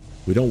health.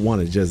 We don't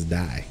want to just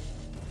die.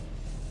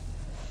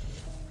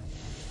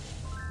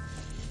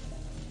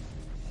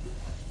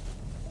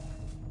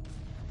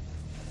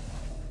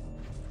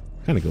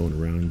 Kind of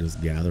going around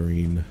just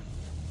gathering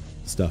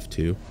stuff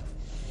too.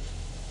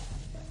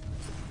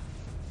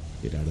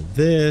 Get out of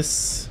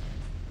this.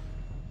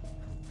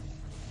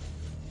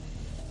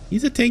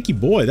 He's a tanky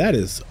boy, that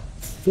is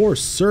for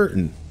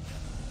certain.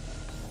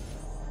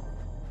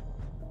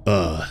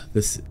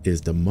 This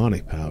is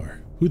demonic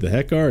power. Who the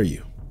heck are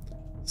you?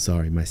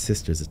 Sorry, my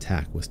sister's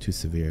attack was too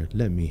severe.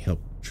 Let me help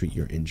treat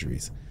your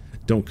injuries.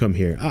 Don't come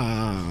here.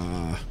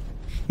 Ah.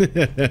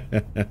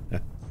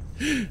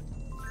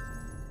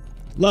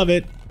 Love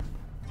it.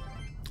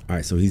 All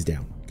right, so he's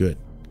down. Good.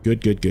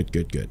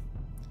 Good.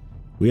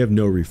 We have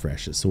no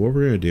refreshes. So what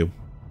we're going to do,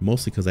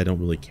 mostly because I don't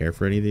really care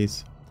for any of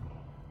these,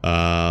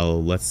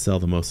 let's sell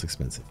the most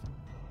expensive.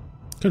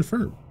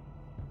 Confirm.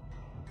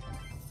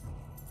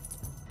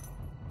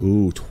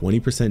 Ooh,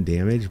 20%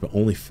 damage, but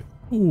only...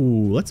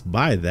 Ooh, let's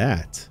buy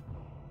that.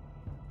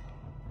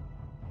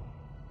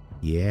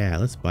 Yeah,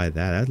 let's buy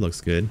that. That looks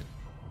good.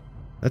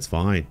 That's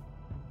fine.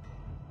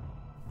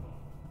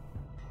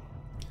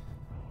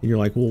 And you're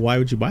like, well, why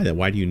would you buy that?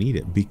 Why do you need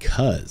it?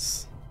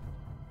 Because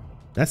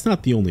that's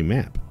not the only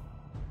map.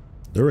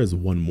 There is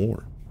one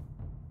more.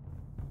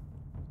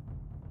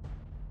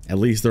 At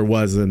least there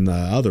was in the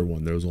other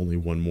one. There was only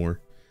one more.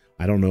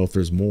 I don't know if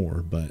there's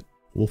more, but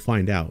we'll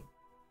find out.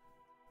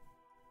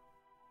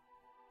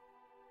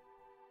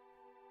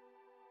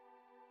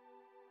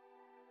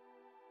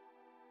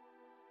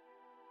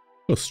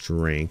 Go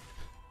strength.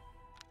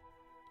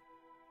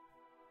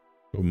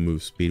 Go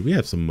move speed. We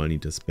have some money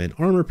to spend.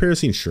 Armor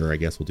piercing, sure, I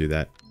guess we'll do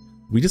that.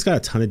 We just got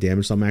a ton of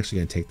damage, so I'm actually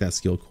going to take that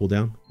skill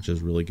cooldown, which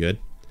is really good.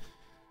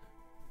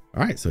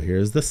 All right, so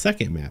here's the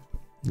second map.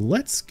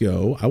 Let's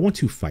go. I want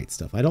to fight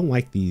stuff. I don't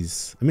like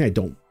these. I mean, I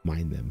don't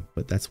mind them,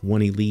 but that's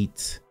 1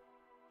 elite,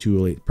 2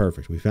 elite.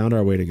 Perfect. We found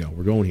our way to go.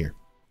 We're going here.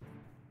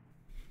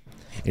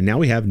 And now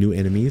we have new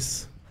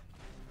enemies.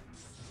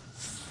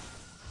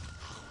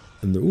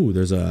 And ooh,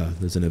 there's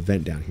an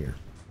event down here.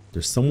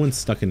 There's someone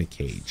stuck in a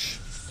cage.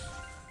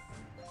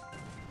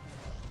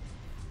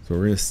 So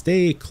we're going to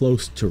stay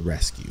close to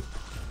rescue,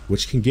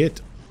 which can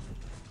get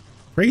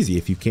crazy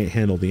if you can't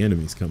handle the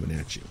enemies coming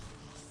at you.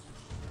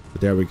 But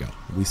there we go.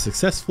 We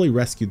successfully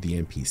rescued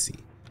the NPC.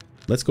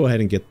 Let's go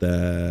ahead and get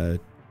the...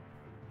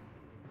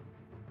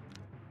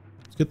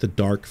 Let's get the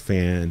dark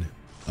fan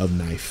of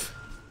knife.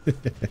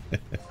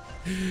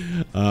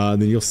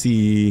 And then you'll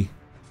see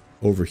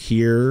over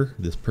here,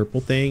 this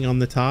purple thing on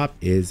the top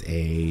is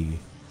a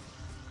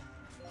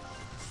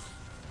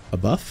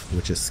buff,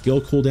 which is skill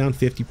cooldown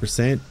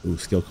 50%. Ooh,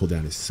 skill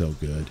cooldown is so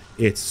good.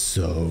 It's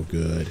so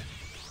good.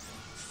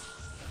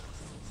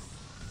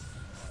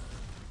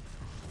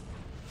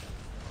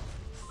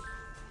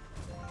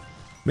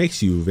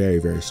 Makes you very,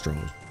 very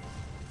strong.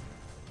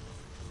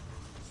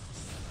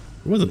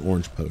 There was an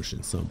orange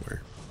potion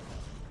somewhere.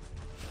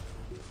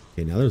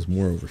 Okay, now there's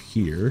more over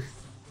here.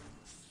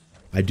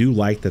 I do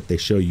like that they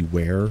show you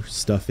where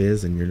stuff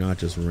is and you're not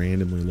just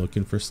randomly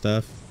looking for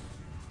stuff.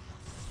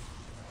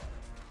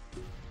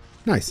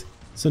 Nice.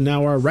 So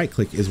now our right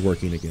click is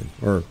working again,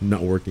 or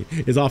not working,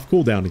 is off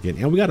cooldown again.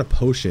 And we got a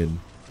potion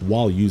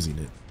while using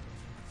it.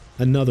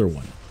 Another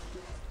one.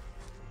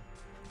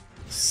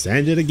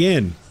 Send it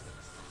again.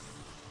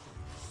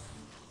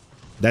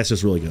 That's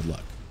just really good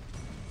luck.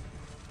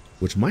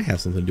 Which might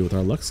have something to do with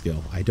our luck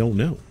skill. I don't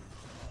know.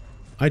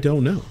 I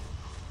don't know.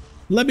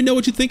 Let me know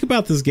what you think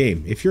about this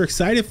game. If you're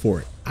excited for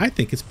it, I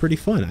think it's pretty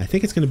fun. I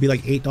think it's going to be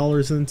like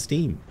 $8 in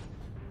Steam.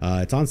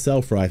 It's on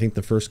sale for, I think,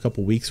 the first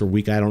couple weeks or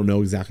week. I don't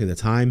know exactly the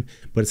time,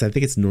 but I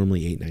think it's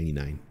normally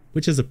 $8.99,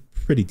 which is a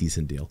pretty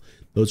decent deal.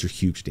 Those are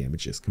huge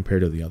damages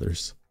compared to the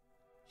others.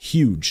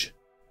 Huge.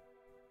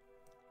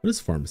 What is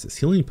pharmacist?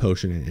 Healing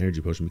potion and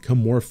energy potion become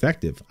more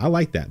effective. I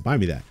like that. Buy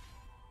me that.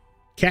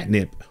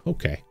 Catnip.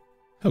 Okay.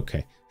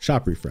 Okay.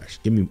 Shop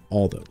refresh. Give me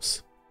all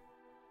those.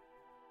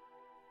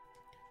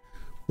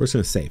 We're just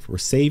going to save. We're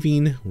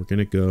saving. We're going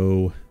to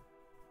go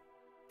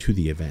to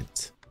the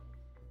event.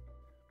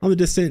 On the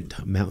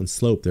distant mountain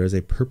slope, there is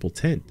a purple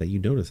tent that you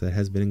notice that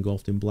has been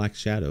engulfed in black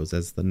shadows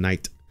as the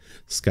night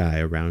sky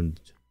around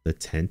the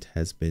tent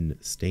has been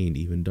stained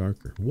even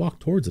darker. Walk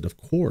towards it, of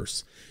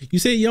course. You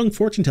see a young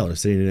fortune teller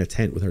sitting in a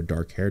tent with her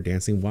dark hair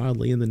dancing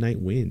wildly in the night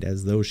wind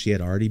as though she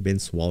had already been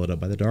swallowed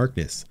up by the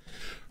darkness.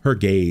 Her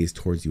gaze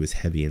towards you is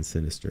heavy and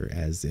sinister,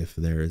 as if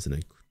there is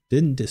an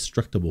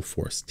indestructible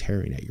force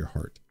tearing at your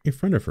heart. In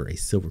front of her, a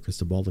silver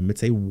crystal ball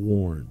emits a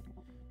worn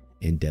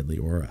and deadly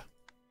aura.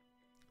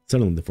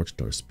 Suddenly, the fortune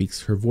teller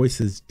speaks. Her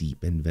voice is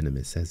deep and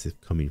venomous, as if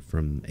coming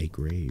from a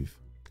grave.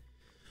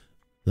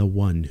 The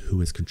one who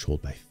is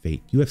controlled by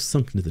fate. You have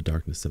sunk into the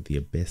darkness of the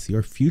abyss.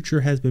 Your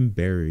future has been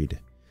buried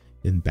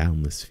in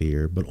boundless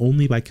fear, but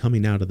only by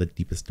coming out of the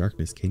deepest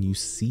darkness can you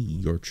see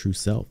your true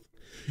self.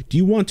 Do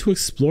you want to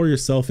explore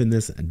yourself in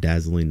this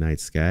dazzling night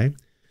sky?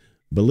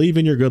 Believe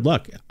in your good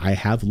luck. I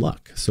have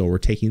luck, so we're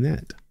taking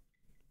that.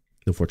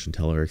 The fortune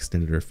teller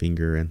extended her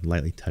finger and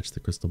lightly touched the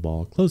crystal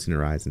ball, closing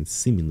her eyes and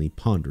seemingly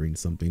pondering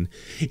something.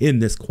 In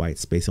this quiet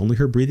space, only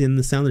her breathing and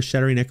the sound of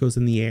shattering echoes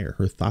in the air.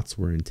 Her thoughts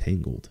were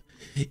entangled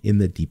in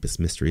the deepest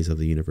mysteries of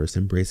the universe,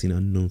 embracing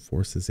unknown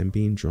forces and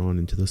being drawn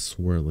into the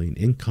swirling,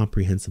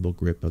 incomprehensible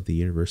grip of the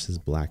universe's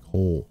black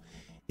hole.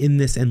 In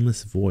this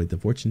endless void, the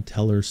fortune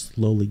teller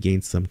slowly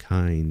gained some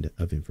kind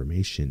of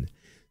information.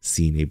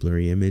 Seeing a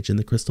blurry image in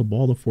the crystal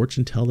ball, the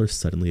fortune teller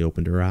suddenly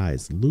opened her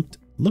eyes, looked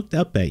looked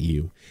up at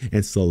you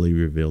and slowly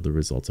revealed the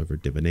results of her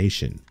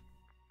divination.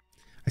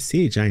 I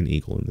see a giant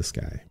eagle in the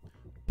sky,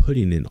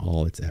 putting in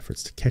all its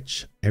efforts to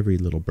catch every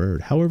little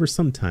bird. However,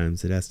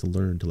 sometimes it has to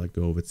learn to let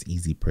go of its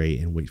easy prey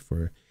and wait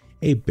for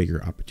a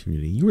bigger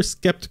opportunity. You were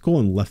skeptical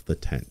and left the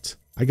tent.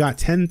 I got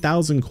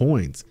 10,000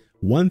 coins,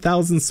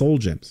 1,000 soul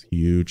gems.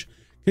 Huge.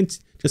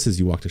 Just as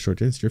you walked a short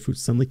distance, your foot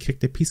suddenly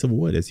kicked a piece of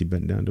wood. As you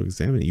bent down to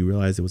examine it, you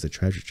realized it was a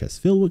treasure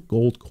chest filled with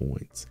gold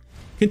coins.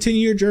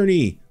 Continue your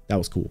journey. That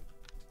was cool.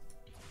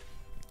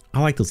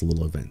 I like those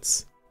little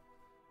events.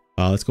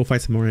 Let's go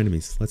fight some more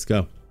enemies. Let's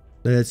go.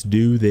 Let's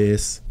do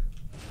this.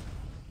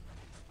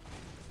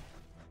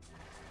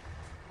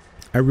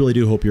 I really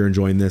do hope you're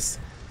enjoying this.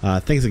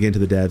 Thanks again to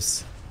the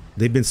devs.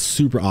 They've been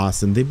super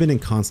awesome. They've been in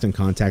constant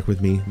contact with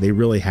me. They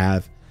really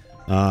have.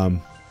 They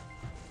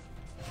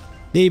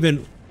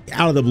even,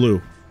 out of the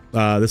blue,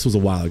 this was a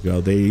while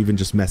ago, they even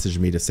just messaged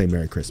me to say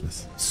Merry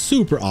Christmas.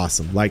 Super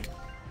awesome. Like,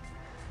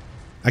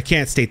 I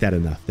can't state that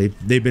enough.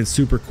 They've been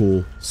super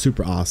cool,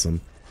 super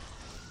awesome.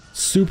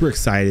 Super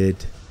excited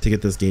to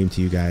get this game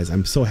to you guys.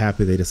 I'm so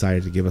happy they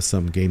decided to give us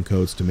some game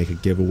codes to make a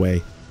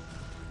giveaway.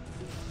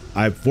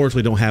 I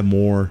fortunately don't have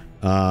more.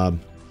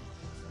 Can't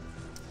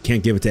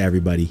give it to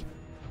everybody,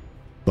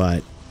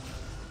 but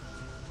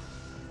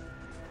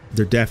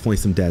there are definitely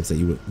some devs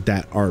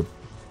that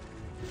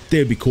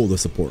they'd be cool to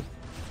support.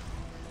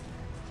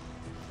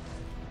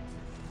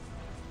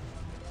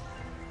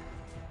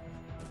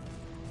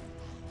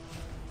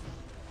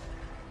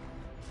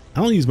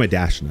 I don't use my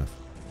dash enough.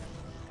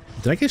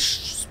 Did I get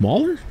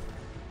smaller?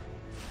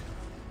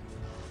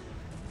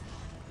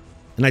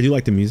 And I do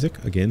like the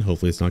music. Again,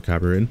 hopefully it's not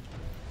copyrighted,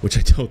 which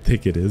I don't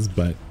think it is,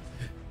 but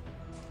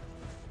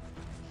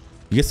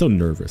you get so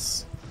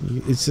nervous.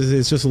 It's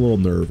just a little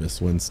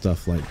nervous when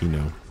stuff like, you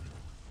know,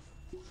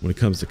 when it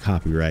comes to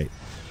copyright.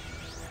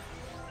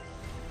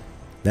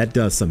 That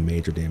does some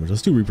major damage.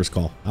 Let's do Reaper's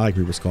Call. I like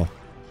Reaper's Call.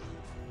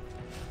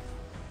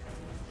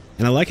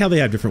 And I like how they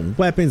have different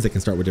weapons. They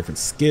can start with different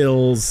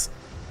skills.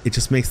 It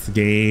just makes the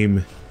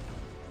game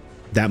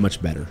that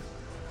much better.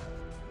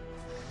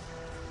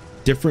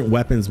 Different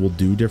weapons will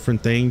do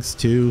different things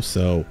too.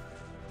 So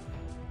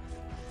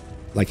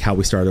like how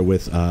we started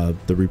with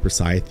the Reaper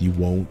Scythe, you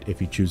won't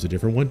if you choose a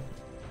different one,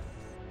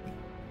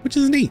 which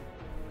is neat.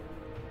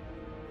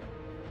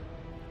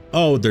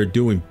 Oh, they're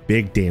doing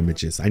big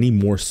damages. I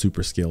need more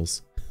super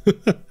skills.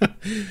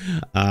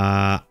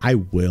 I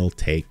will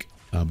take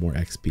more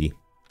XP.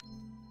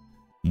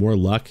 More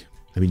luck.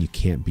 I mean, you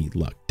can't beat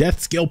luck. Death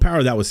skill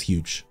power, that was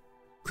huge.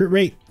 Crit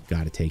rate,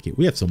 gotta take it.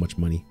 We have so much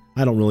money.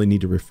 I don't really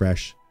need to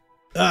refresh.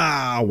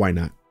 Why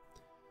not?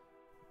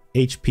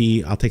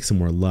 HP, I'll take some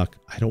more luck.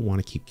 I don't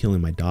want to keep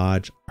killing my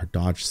dodge. Our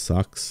dodge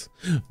sucks.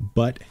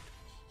 But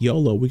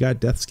YOLO, we got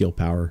death skill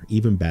power,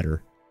 even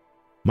better.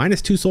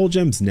 -2 soul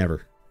gems,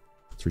 never.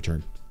 Let's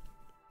return.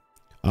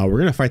 We're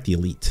gonna fight the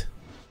elite.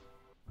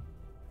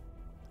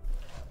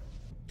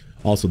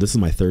 Also, this is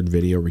my 3rd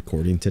video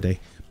recording today.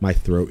 My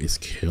throat is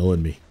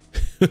killing me.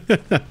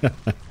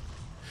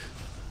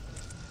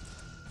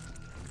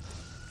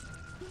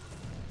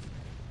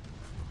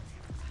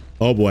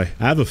 Oh boy,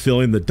 I have a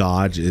feeling the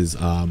dodge is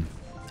a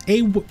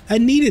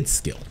needed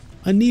skill.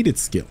 A needed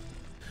skill.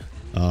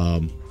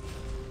 Oh,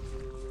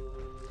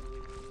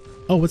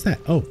 what's that?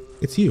 Oh,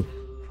 it's you.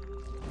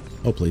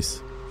 Oh,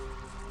 please.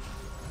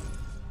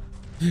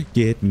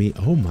 Get me.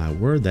 Oh my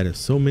word, that is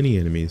so many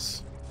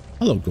enemies.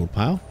 Hello, gold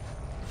pile.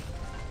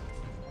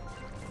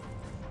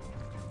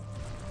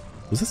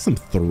 Was that some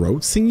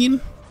throat singing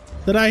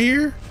that I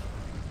hear?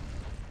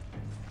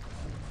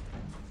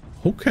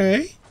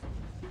 Okay.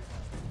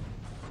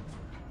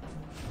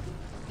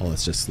 Oh,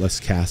 let's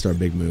cast our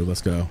big move.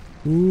 Let's go.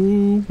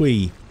 Ooh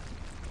wee.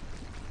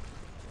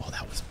 Oh,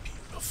 that was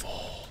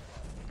beautiful.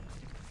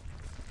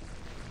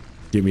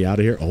 Get me out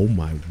of here. Oh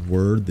my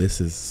word.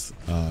 This is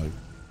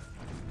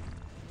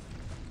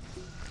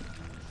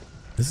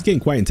getting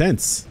quite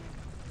intense.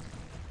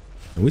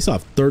 And we still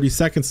have 30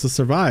 seconds to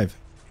survive.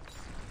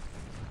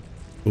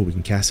 Oh, we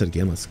can cast it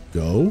again. Let's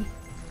go.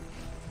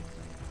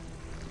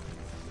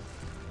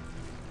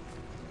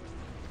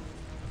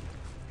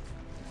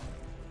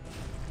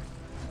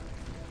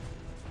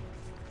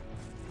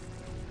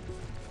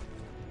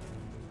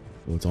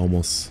 Oh, it's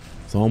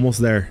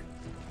almost there.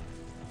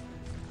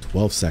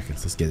 12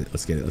 seconds. Let's get it.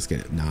 Let's get it. Let's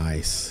get it.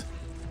 Nice.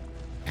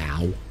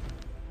 Ow.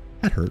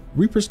 That hurt.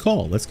 Reaper's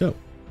Call. Let's go.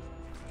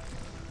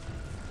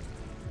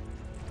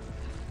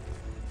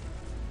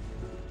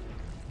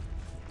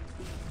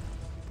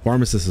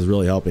 Pharmacist is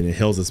really helping. It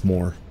heals us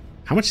more.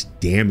 How much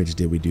damage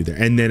did we do there?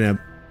 And then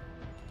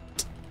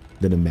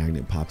a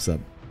magnet pops up.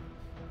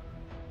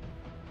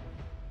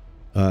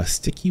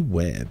 Sticky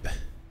web.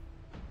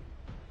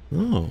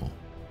 Oh.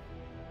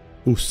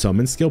 Ooh,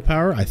 summon skill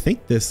power. I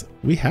think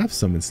we have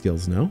summon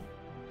skills, no?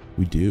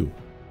 We do.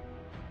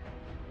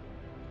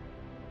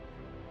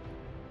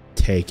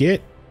 Take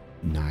it.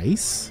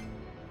 Nice.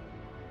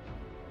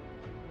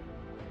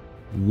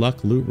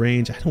 Luck loot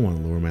range. I don't want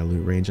to lower my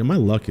loot range, and my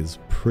luck is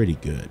pretty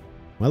good.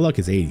 My luck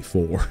is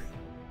 84.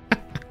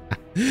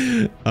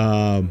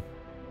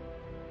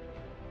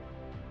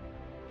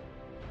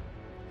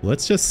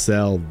 Let's just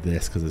sell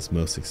this because it's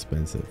most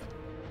expensive.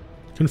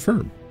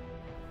 Confirm.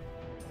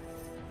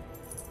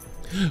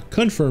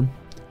 Confirm.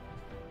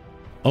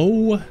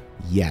 Oh,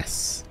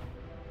 yes.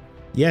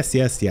 Yes,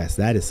 yes, yes.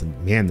 That is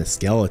some, man, the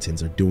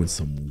skeletons are doing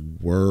some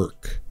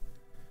work.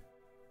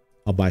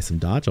 I'll buy some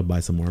dodge. I'll buy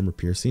some armor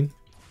piercing.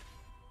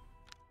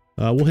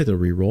 We'll hit the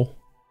reroll.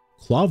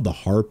 Claw of the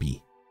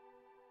Harpy.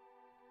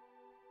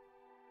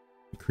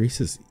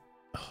 Increases.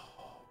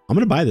 Oh, I'm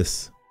going to buy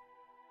this.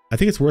 I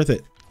think it's worth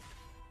it.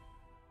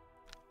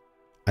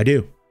 I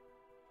do.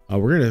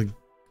 We're going to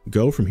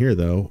go from here,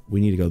 though. We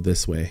need to go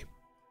this way.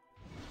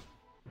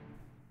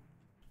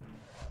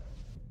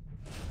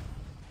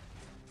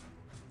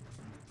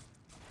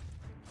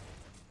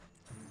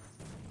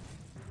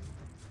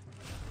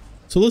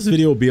 So this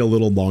video will be a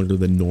little longer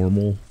than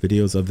normal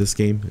videos of this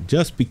game,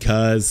 just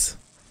because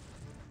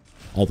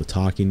all the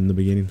talking in the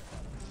beginning.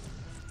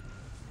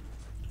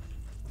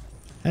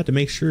 I had to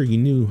make sure you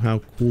knew how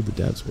cool the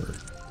devs were.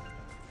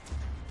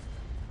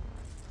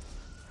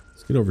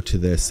 Let's get over to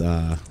this,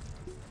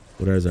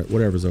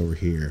 whatever's over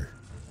here.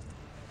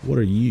 What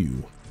are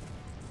you?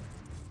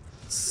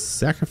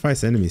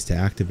 Sacrifice enemies to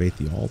activate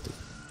the altar.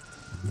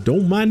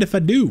 Don't mind if I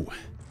do.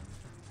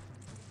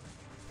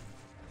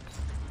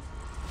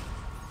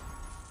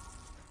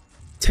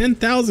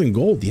 $10,000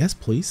 gold. Yes,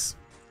 please.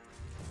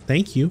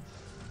 Thank you.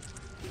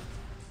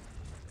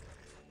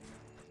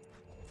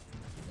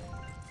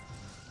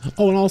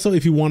 Oh, and also,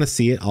 if you want to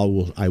see it,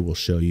 I will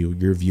show you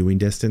your viewing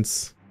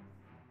distance.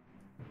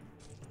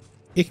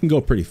 It can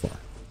go pretty far,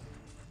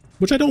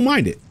 which I don't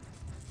mind it.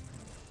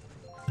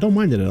 I don't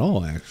mind it at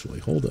all, actually.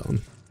 Hold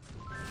on.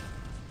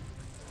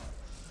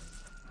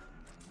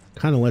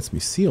 Kind of lets me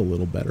see a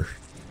little better.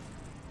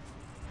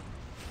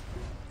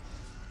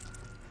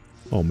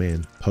 Oh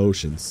man,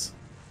 potions.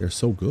 They're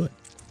so good.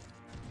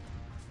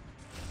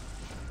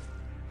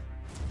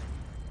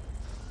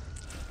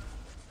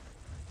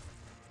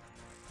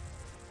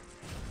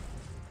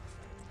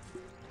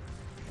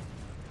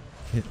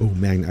 Oh,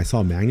 magnet. I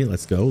saw a magnet.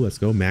 Let's go. Let's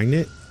go.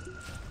 Magnet.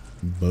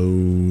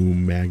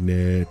 Boom.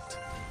 Magnet.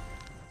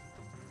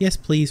 Yes,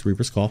 please.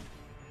 Reaper's Call.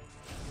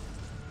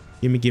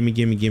 Gimme, gimme,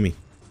 gimme, gimme.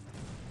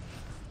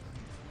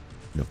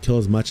 No, kill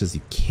as much as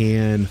you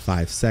can.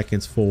 5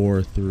 seconds.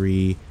 4,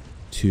 3,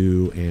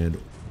 2, and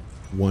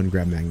 1.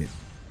 Grab magnet.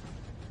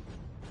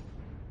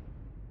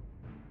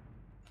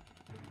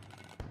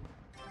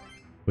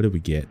 What did we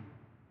get?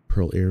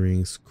 Pearl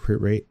earrings,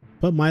 crit rate.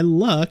 But my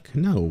luck,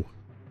 no.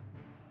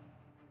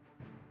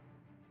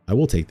 I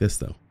will take this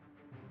though.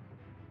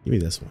 Give me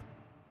this one.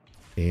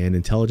 And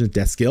intelligence,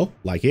 death skill.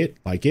 Like it,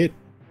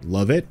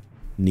 love it,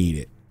 need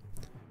it.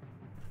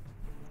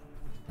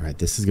 All right,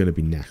 this is going to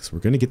be next. We're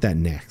going to get that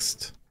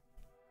next.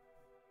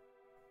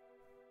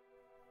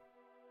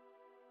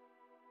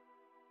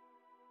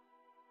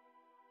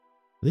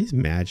 Are these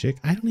magic?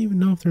 I don't even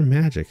know if they're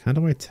magic. How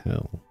do I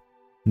tell?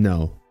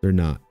 No, they're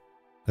not.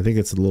 I think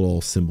it's a little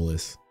symbol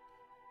is.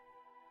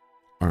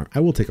 I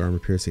will take armor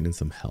piercing and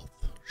some health.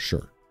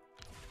 Sure.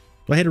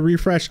 Do I hit a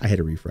refresh? I hit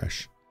a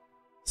refresh.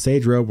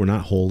 Sage robe, we're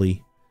not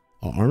holy.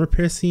 Armor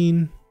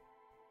piercing.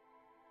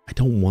 I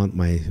don't want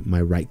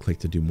my right click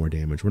to do more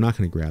damage. We're not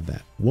going to grab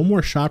that. One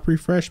more shop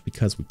refresh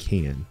because we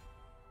can.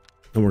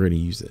 And we're going to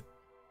use it.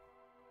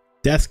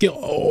 Death skill.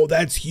 Oh,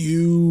 that's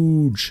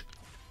huge.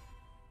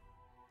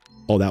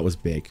 Oh, that was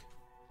big.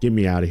 Get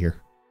me out of here.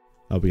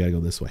 Oh, we got to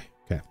go this way.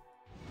 Okay.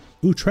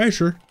 Ooh,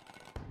 treasure.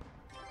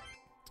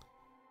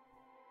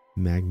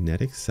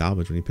 Magnetic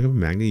salvage. When you pick up a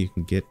magnet, you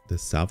can get the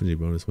salvaging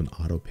bonus when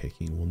auto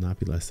picking. Will not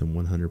be less than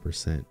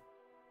 100%.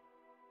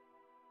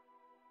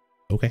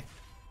 Okay.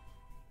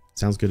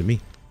 Sounds good to me.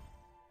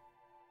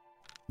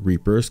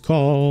 Reaper's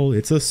Call.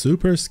 It's a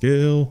super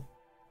skill.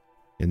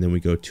 And then we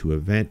go to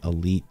event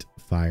elite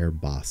fire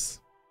boss.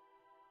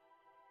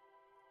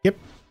 Yep.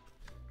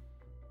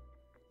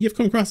 You've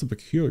come across a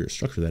peculiar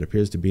structure that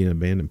appears to be an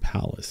abandoned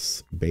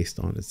palace based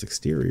on its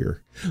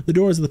exterior. The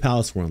doors of the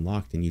palace were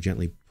unlocked and you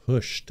gently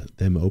pushed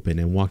them open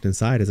and walked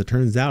inside. As it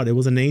turns out, it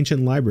was an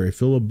ancient library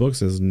filled with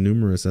books as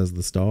numerous as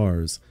the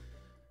stars.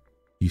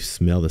 You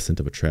smell the scent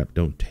of a trap.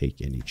 Don't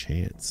take any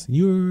chance.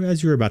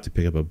 As you're about to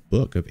pick up a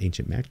book of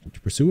ancient magic to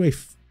pursue, a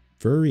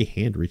furry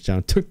hand reached out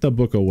and took the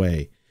book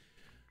away.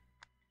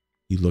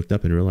 You looked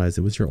up and realized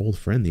it was your old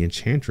friend, the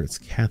enchantress,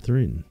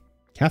 Catherine.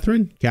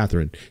 Catherine?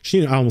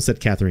 I almost said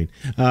Catherine.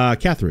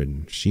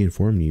 Catherine. She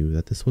informed you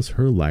that this was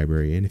her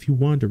library, and if you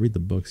wanted to read the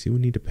books, you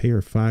would need to pay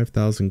her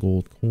 5,000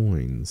 gold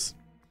coins.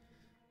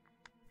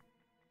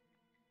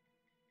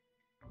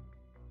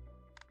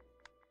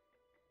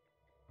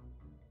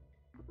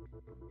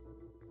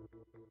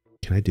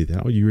 Can I do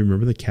that? Oh, you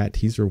remember the cat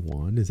teaser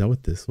wand? Is that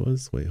what this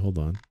was? Wait, hold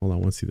on. I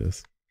want to see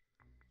this.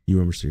 You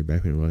remember to your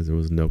back and realized there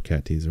was no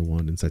cat teaser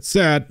wand inside.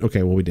 Sad.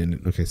 Okay, well, we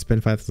didn't. Okay,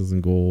 spend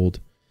 5,000 gold.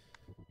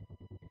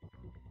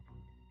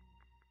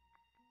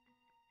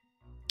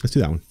 Let's do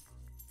that one.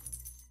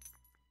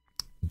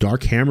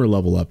 Dark hammer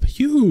level up.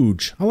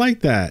 Huge. I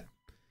like that.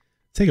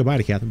 Say goodbye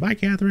to Catherine. Bye,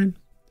 Catherine.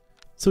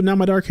 So now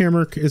my dark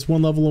hammer is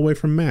 1 level away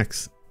from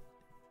max.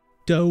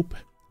 Dope.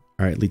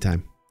 All right, lead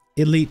time.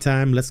 Elite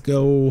time. Let's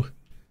go.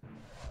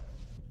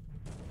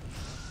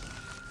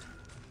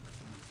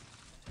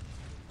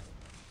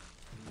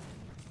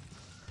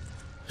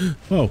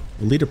 Oh,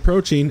 elite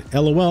approaching.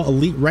 LOL,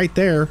 elite right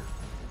there.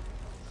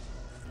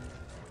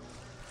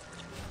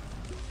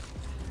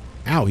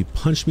 Ow, he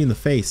punched me in the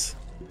face.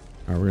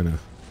 All right, we're gonna...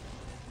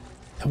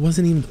 That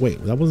wasn't even...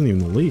 Wait, that wasn't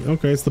even elite.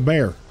 Okay, it's the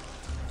bear.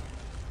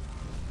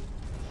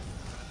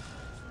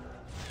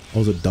 Oh,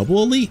 is it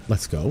double elite?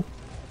 Let's go.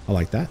 I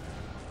like that.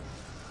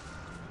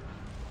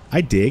 I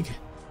dig.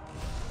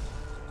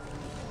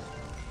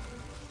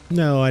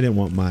 No, I didn't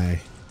want my...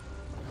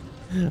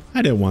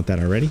 I didn't want that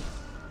already.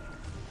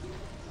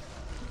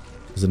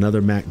 There's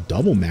another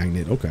double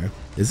magnet. Okay.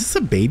 Is this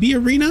a baby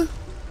arena?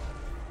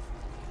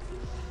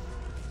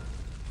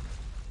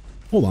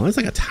 Hold on. It's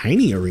like a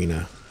tiny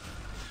arena.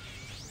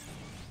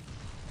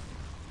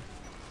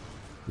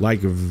 Like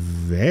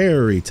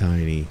very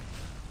tiny.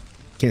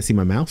 Can't see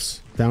my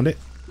mouse. Found it.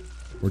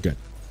 We're good.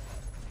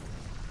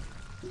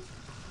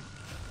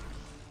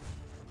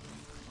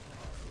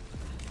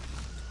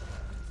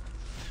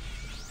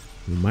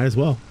 We might as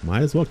well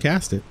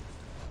cast it.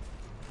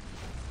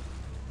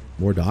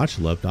 More dodge.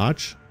 Love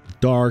dodge.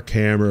 Dark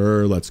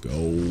hammer. Let's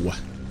go.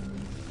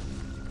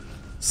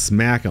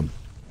 Smack them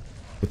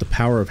with the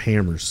power of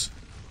hammers.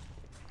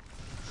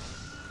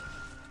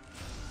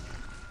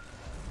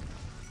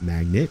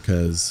 Magnet,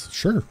 because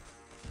sure.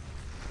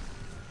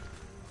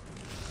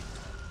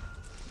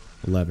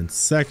 11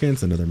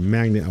 seconds. Another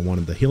magnet. I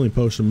wanted the healing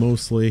potion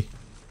mostly.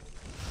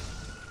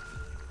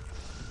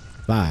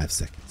 5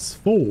 seconds.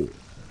 4,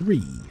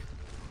 3,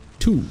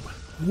 2,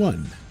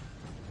 1.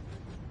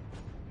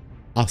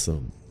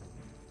 Awesome.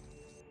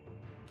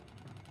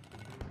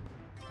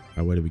 All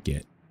right, what did we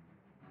get?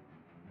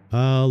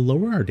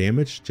 Lower our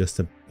damage just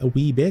a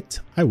wee bit.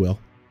 I will.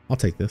 I'll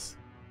take this.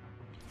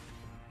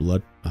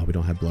 Blood. Oh, we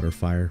don't have blood or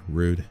fire.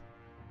 Rude.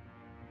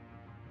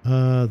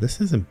 This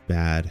isn't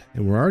bad.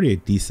 And we're already a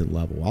decent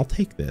level. I'll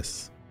take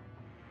this.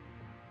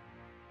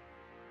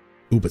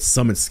 Ooh, but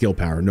summon skill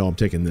power. No, I'm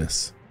taking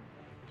this.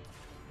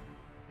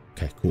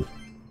 Okay, cool.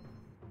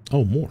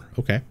 Oh, more.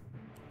 Okay.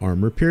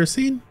 Armor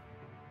piercing.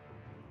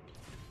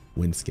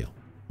 Wind skill.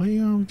 Well,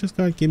 you know, just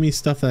gotta give me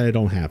stuff that I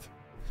don't have.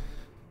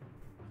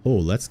 Oh,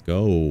 let's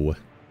go.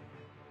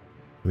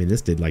 I mean,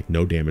 this did like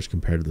no damage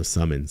compared to the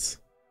summons.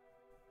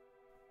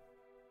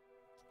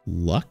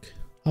 Luck.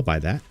 I'll buy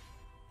that.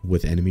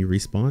 With enemy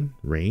respawn.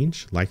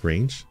 Range. Like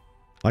range.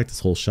 I like this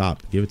whole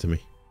shop. Give it to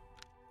me.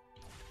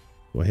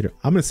 Go ahead.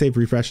 I'm going to save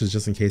refreshes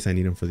just in case I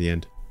need them for the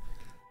end.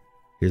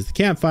 Here's the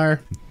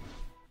campfire.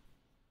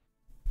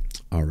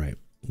 All right.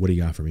 What do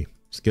you got for me?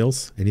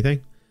 Skills?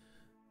 Anything?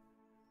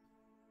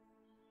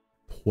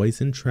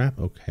 Poison trap.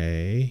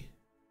 Okay.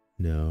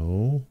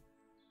 No.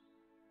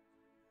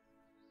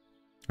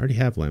 I already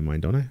have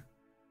landmine, don't I?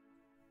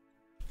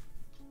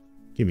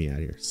 Get me out of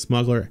here.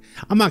 Smuggler.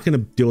 I'm not going to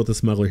deal with the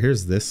smuggler.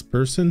 Here's this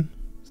person.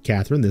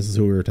 Catherine. This is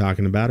who we were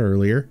talking about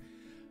earlier.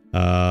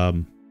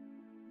 There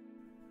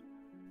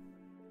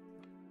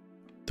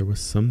was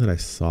some that I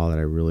saw that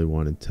I really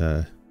wanted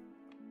to...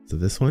 So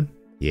this one?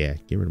 Yeah.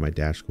 Get rid of my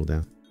dash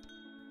cooldown.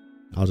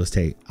 I'll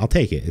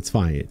take it. It's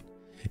fine.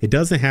 It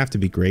doesn't have to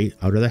be great.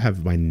 I'd rather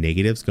have my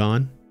negatives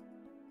gone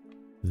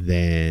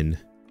than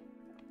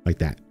like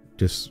that.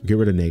 Just get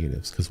rid of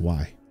negatives. Because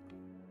why?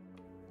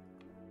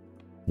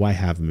 Why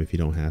have them if you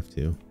don't have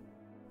to?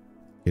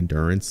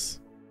 Endurance.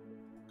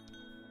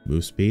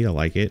 Move speed. I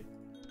like it.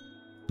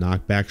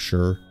 Knockback.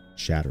 Sure.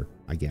 Shatter.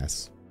 I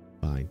guess.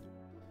 Fine.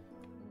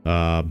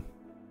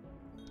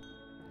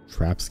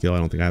 Trap skill. I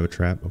don't think I have a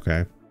trap.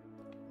 Okay.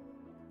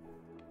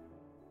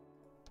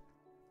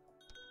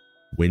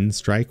 Wind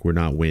strike. We're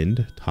not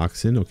wind.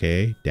 Toxin.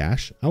 Okay.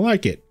 Dash. I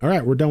like it. All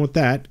right. We're done with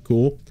that.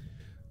 Cool.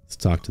 Let's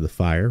talk to the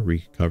fire.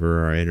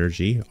 Recover our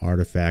energy.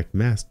 Artifact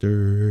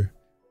master.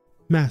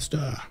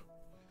 Master.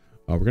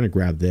 Oh, we're going to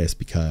grab this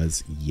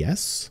because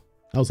yes,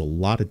 that was a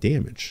lot of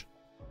damage.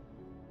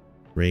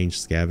 Range,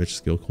 scavenge,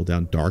 skill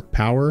cooldown, dark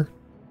power.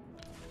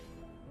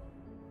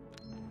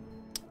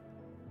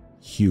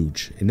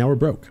 Huge. And now we're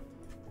broke.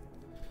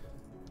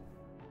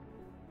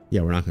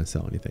 Yeah, we're not going to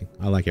sell anything.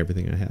 I like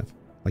everything I have.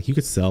 Like you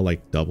could sell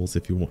like doubles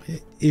if you want.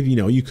 If you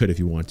know, you could if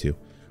you want to.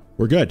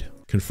 We're good.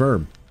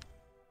 Confirm.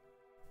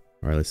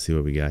 All right, let's see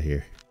what we got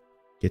here.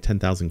 Get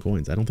 10,000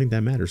 coins. I don't think that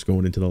matters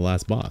going into the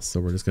last boss. So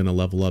we're just going to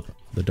level up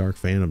the Dark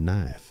Phantom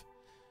Knife.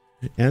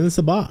 And it's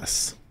the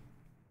boss.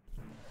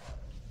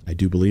 I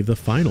do believe the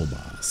final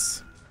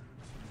boss.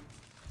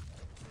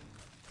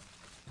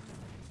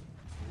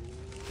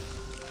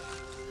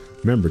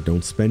 Remember,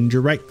 don't spend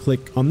your right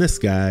click on this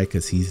guy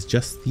because he's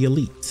just the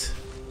elite.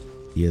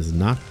 He is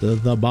not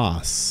the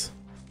boss.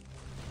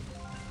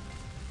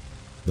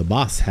 The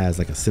boss has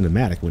like a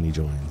cinematic when he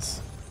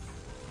joins.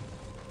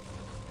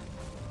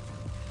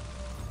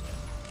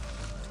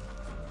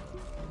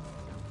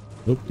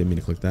 Oop, didn't mean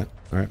to click that.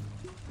 All right.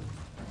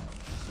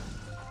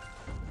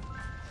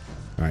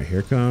 All right,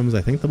 here comes,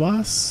 I think, the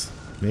boss.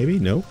 Maybe.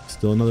 Nope.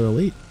 Still another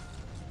elite.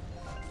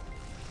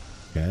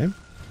 Okay.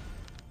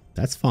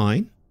 That's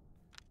fine.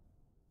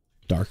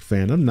 Dark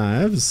Phantom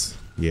knives.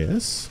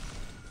 Yes.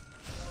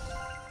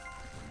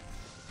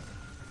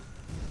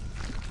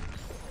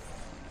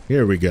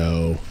 Here we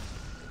go.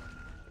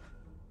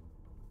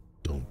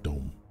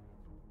 Dom.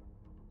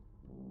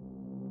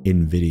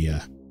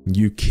 Invidia,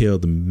 you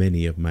killed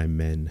many of my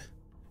men.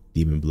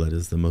 Demon blood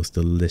is the most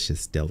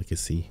delicious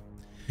delicacy.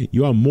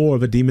 You are more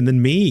of a demon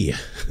than me.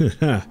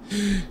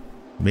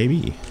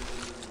 Maybe.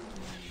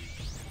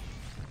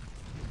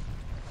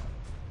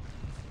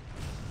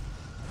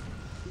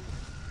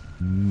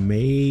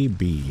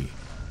 Maybe.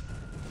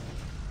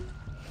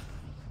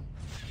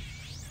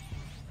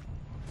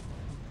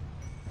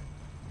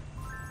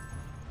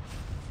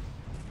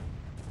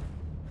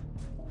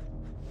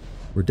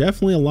 We're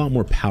definitely a lot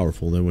more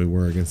powerful than we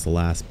were against the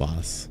last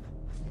boss.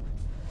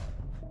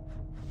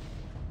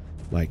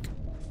 Like,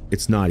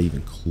 it's not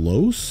even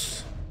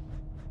close.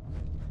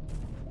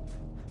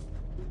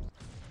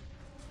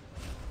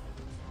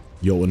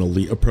 Yo, an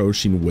elite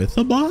approaching with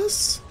a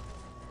boss?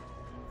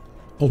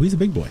 Oh, he's a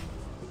big boy.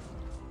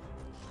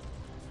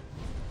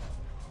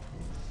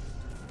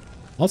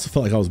 Also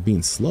felt like I was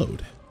being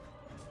slowed.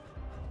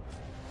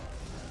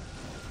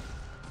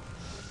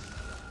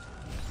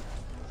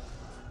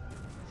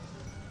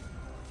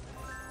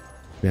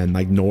 Man,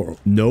 like no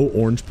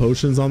orange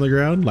potions on the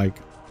ground. Like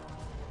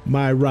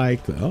my right.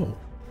 Oh,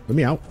 let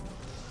me out.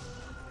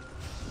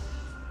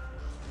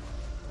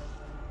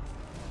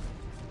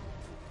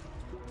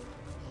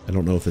 I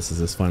don't know if this is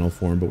his final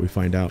form, but we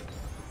find out.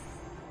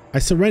 I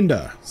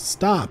surrender.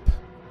 Stop.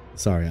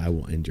 Sorry, I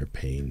will end your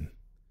pain.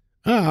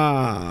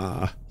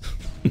 Ah.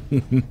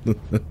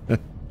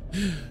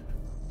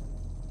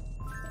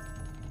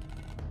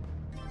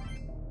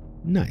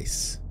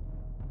 Nice.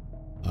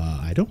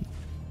 I don't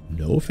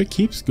know if it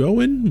keeps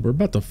going. We're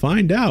about to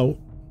find out.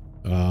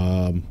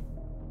 Yo,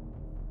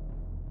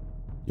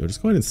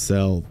 just go ahead and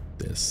sell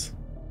this.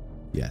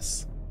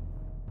 Yes.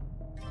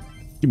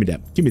 Give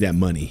me that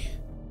money.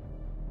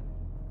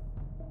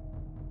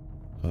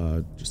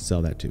 Just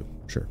sell that too.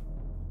 Sure.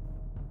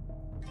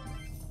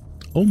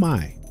 Oh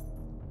my.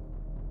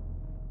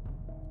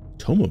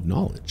 Tome of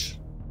Knowledge.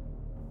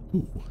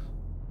 Ooh.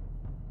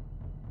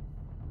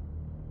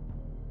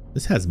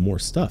 This has more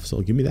stuff, so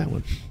give me that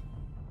one.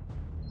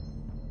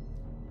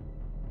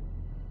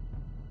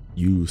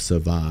 You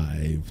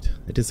survived.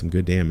 That did some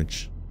good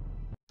damage.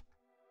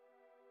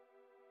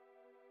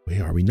 Wait,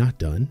 are we not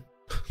done?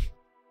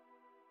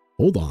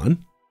 Hold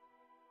on.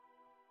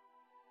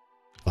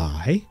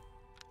 Buy.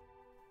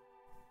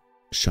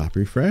 Shop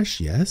refresh,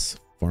 yes.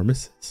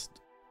 Pharmacist.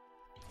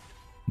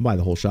 Buy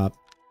the whole shop.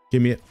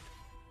 Give me it.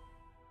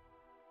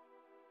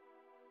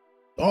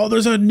 Oh,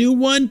 there's a new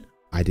one.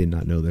 I did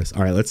not know this.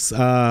 All right, let's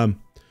we're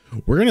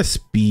gonna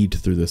speed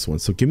through this one.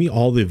 So give me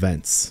all the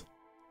events.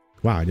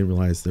 Wow, I didn't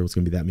realize there was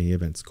gonna be that many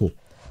events. Cool.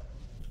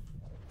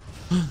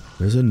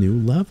 There's a new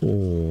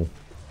level.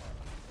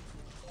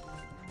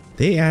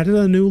 They added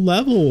a new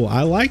level.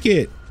 I like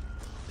it.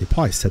 They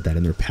probably said that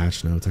in their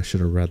patch notes. I should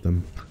have read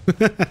them.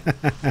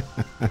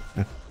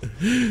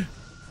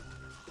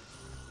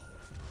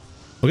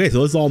 Okay,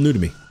 so this is all new to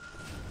me.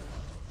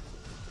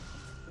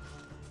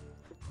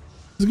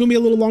 This is gonna be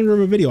a little longer of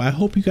a video. I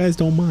hope you guys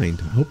don't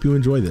mind. I hope you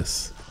enjoy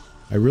this.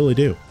 I really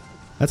do.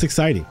 That's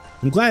exciting.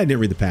 I'm glad I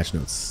didn't read the patch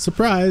notes.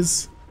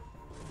 Surprise!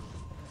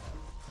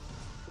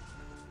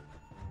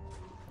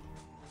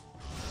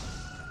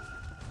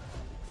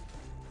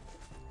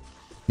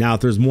 Now,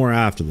 if there's more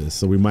after this,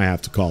 so we might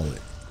have to call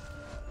it.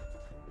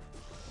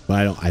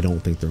 But I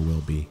don't think there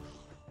will be.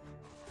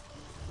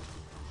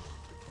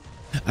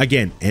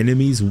 Again,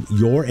 enemies,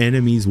 your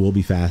enemies will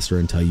be faster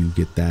until you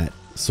get that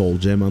soul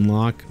gem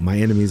unlock. My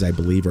enemies, I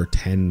believe, are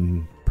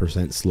 10%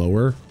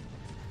 slower.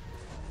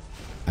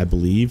 I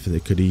believe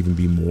it could even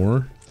be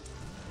more.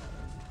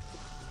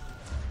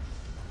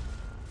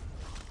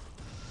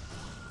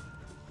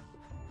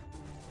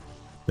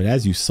 But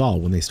as you saw,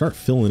 when they start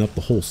filling up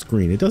the whole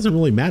screen, it doesn't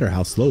really matter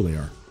how slow they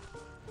are.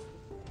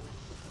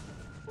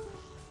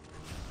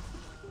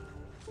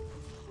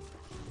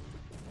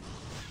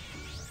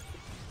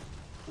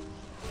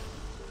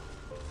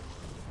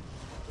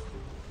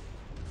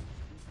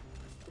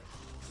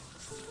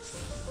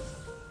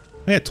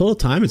 Yeah, total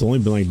time has only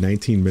been like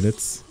 19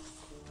 minutes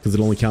because it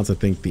only counts, I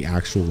think, the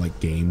actual like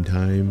game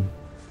time.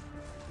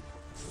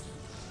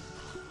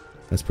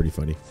 That's pretty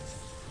funny.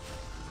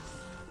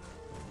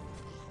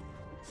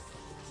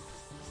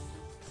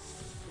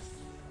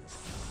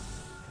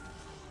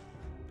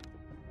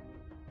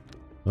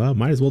 Well,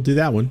 might as well do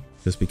that one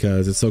just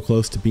because it's so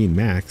close to being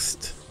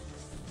maxed.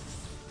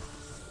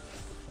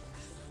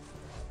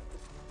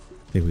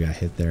 I think we got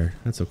hit there.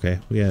 That's okay.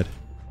 We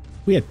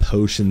had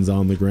potions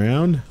on the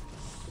ground.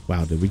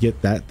 Wow, did we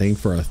get that thing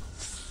for a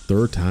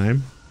third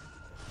time?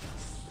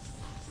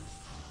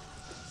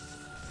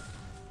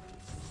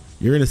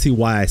 You're gonna see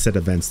why I said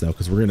events though,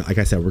 because we're gonna, like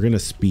I said, we're gonna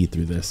speed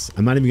through this.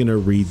 I'm not even gonna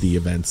read the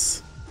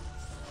events.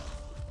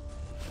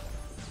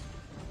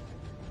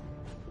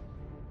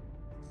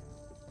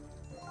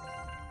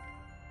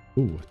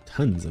 Ooh,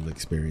 tons of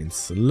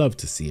experience. Love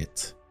to see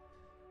it.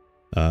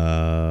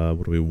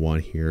 What do we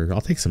want here?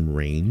 I'll take some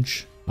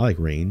range. I like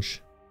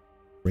range.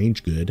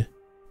 Range good.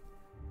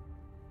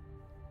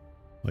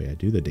 Oh yeah,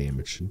 do the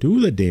damage. Do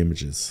the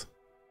damages.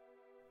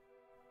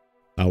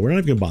 We're not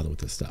even gonna bother with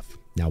this stuff.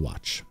 Now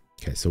watch.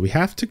 Okay, so we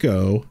have to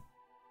go.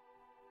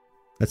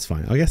 That's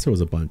fine. I guess there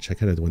was a bunch. I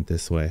kind of went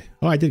this way.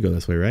 Oh, I did go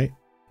this way, right?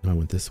 No, I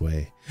went this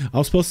way. I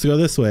was supposed to go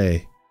this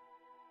way.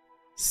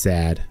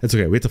 Sad. That's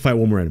okay. We have to fight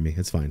one more enemy.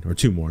 It's fine. Or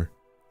two more.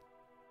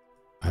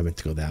 I meant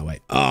to go that way.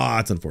 Oh,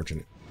 that's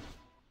unfortunate.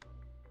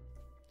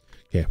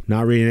 Okay,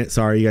 not reading it.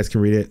 Sorry, you guys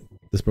can read it.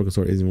 This broken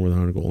sword isn't more than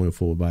 100 gold. Only a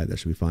fool would buy it. That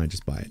should be fine.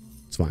 Just buy it.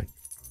 It's fine.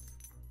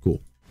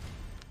 Cool.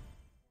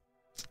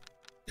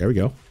 There we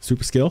go.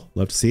 Super skill.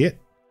 Love to see it.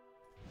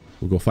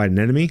 We'll go fight an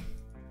enemy.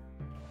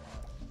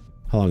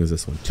 How long is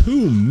this one?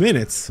 2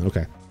 minutes.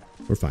 Okay.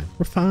 We're fine.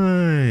 We're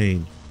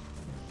fine.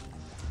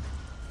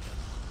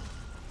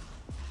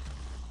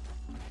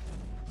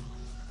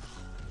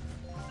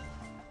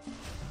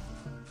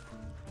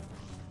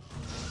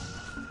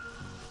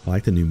 I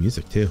like the new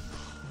music too.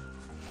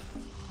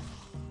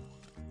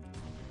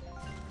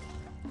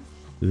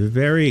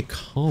 Very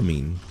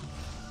calming.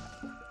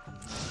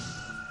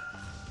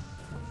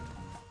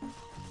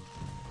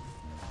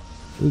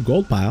 Ooh,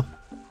 gold pile.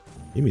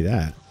 Give me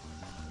that.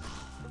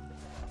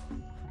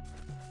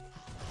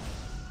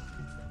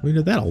 When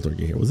did that altar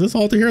get here? Was this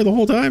altar here the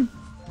whole time?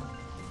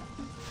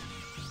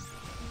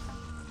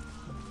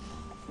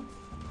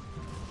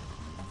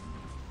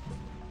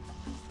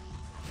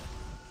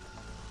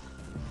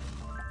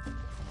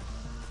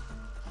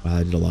 Wow,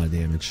 I did a lot of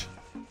damage.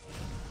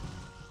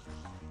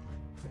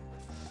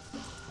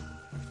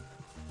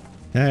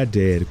 That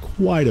did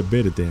quite a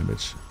bit of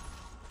damage.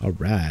 All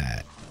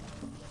right.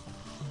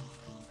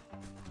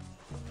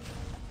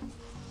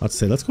 Let's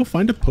say, let's go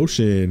find a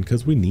potion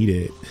because we need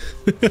it.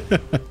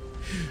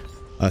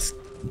 Was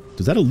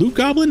that a loot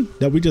goblin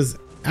that we just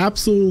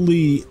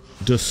absolutely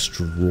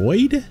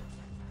destroyed?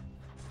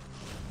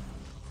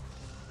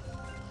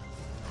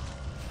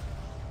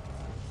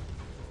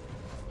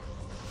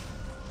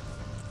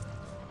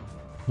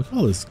 Look at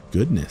all this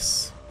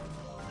goodness.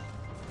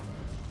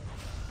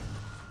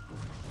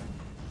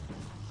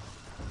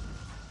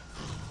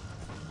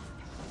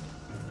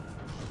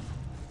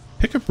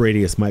 Pickup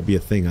radius might be a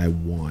thing I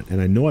want,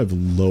 and I know I've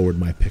lowered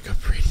my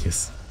pickup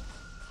radius.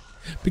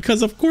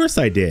 Because of course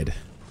I did.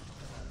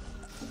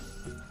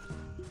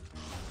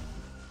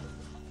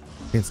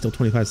 And still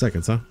 25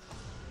 seconds, huh?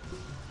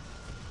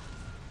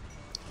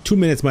 2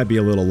 minutes might be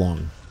a little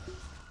long.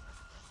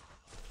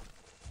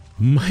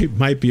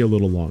 Might be a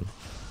little long.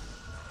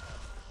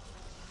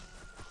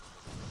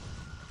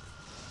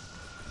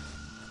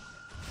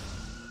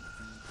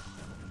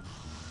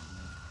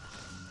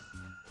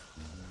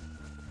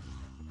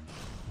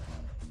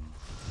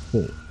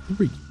 Four,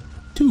 3,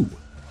 2,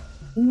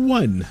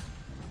 1.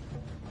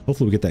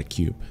 Hopefully we get that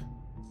cube.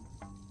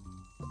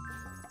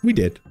 We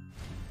did.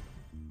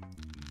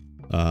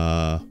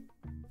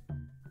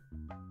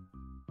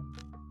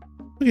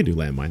 We can do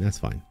landmine, that's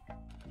fine.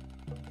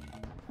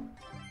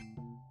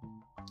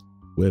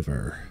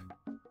 Quiver.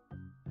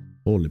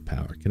 Holy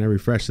power. Can I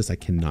refresh this? I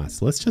cannot.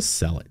 So let's just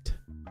sell it.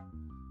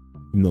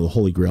 Even though the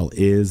Holy Grail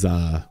is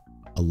a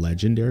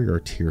legendary or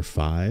tier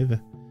 5.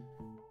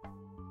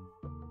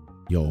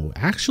 Yo,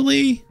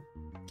 actually,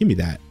 give me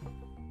that.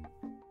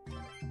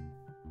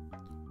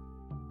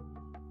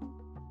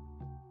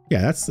 Yeah,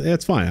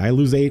 that's fine. I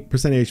lose 8%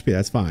 HP.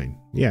 That's fine.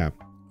 Yeah.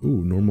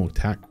 Ooh, normal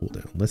attack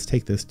cooldown. Let's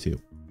take this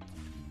too.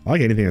 I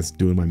like anything that's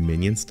doing my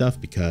minion stuff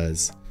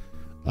because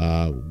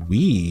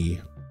we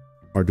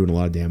are doing a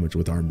lot of damage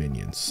with our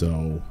minions.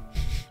 So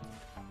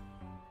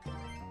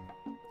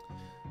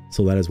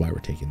that is why we're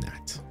taking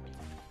that.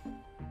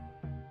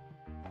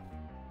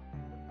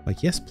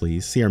 Like, yes,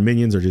 please. See, our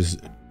minions are just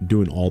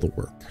doing all the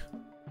work.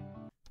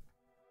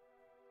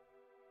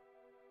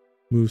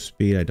 Move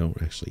speed, I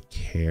don't actually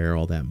care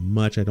all that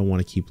much. I don't want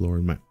to keep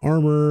lowering my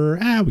armor.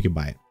 We can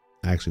buy it.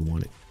 I actually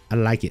want it. I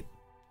like it.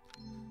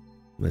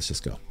 Let's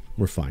just go.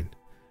 We're fine.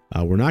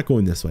 We're not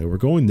going this way. We're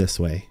going this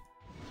way.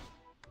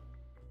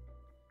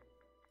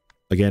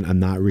 Again, I'm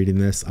not reading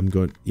this. I'm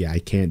going, yeah, I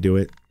can't do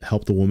it.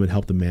 Help the woman,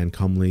 help the man,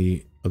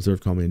 calmly, observe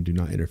calmly, and do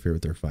not interfere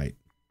with their fight.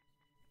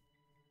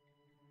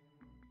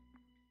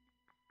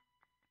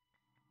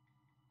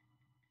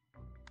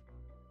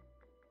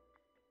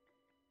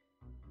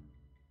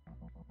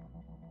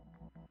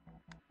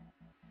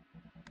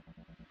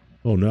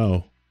 Oh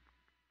no.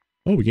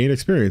 Oh, we gained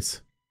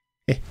experience.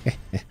 I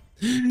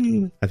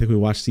think we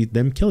watched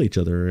them kill each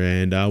other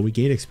and we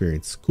gained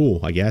experience. Cool,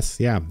 I guess.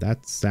 Yeah,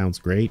 that sounds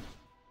great.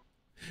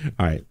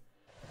 All right.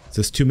 Is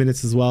this 2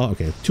 minutes as well?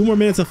 Okay, 2 more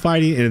minutes of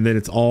fighting and then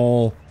it's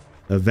all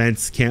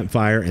events,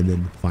 campfire, and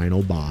then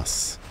final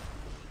boss.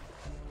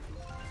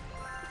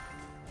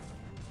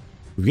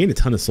 We've gained a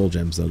ton of soul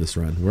gems though this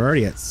run. We're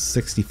already at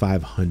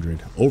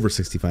 6,500, over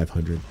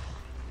 6,500.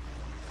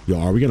 Yo,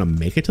 are we gonna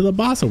make it to the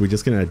boss? Or are we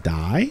just gonna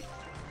die?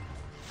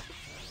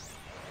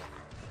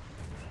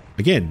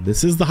 Again,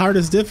 this is the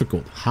hardest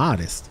difficult.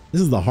 This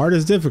is the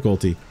hardest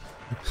difficulty.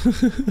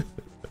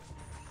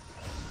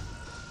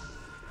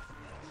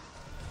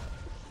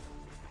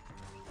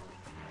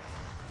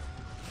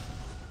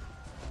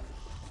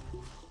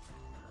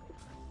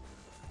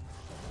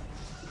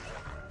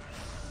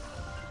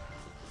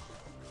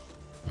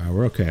 All right,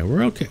 we're okay.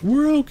 We're okay.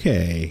 We're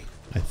okay.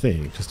 I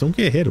think. Just don't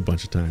get hit a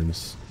bunch of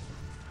times.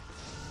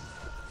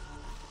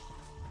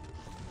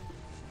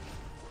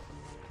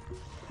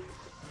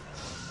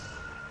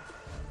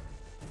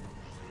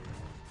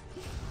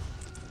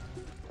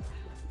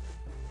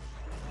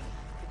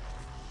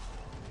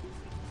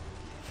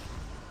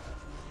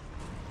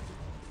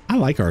 I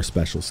like our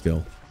special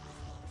skill.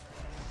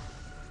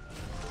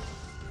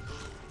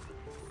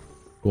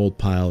 Gold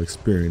pile,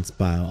 experience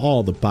pile,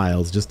 all the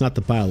piles, just not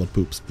the pile of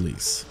poops,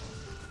 please.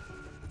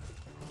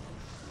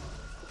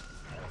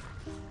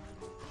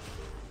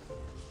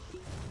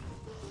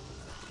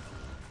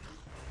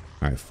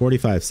 All right,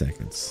 45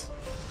 seconds.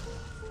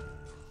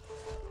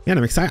 Man,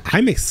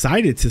 I'm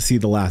excited to see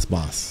the last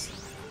boss,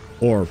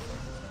 or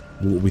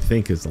what we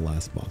think is the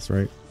last boss,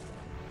 right?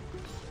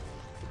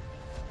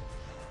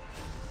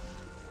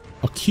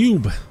 A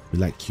cube. We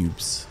like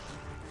cubes.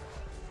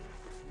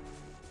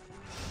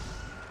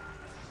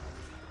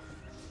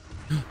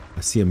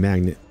 I see a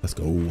magnet. Let's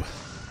go.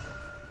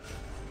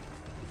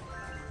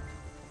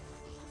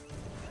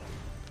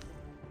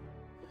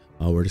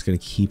 Oh, we're just going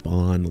to keep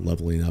on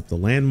leveling up the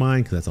landmine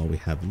because that's all we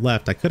have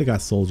left. I could have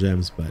got soul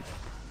gems, but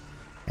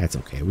that's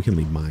okay. We can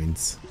leave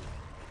mines.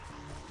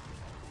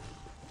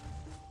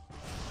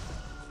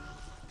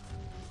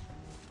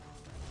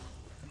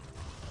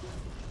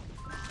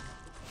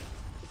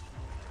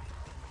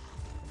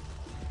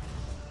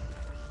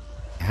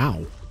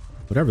 Ow.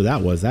 Whatever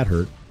that was, that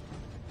hurt.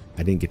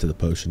 I didn't get to the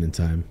potion in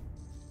time.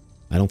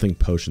 I don't think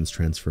potions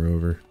transfer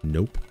over.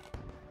 Nope.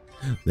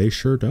 They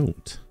sure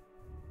don't.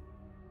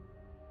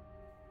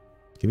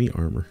 Give me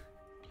armor.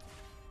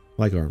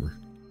 I like armor.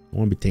 I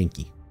want to be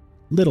tanky.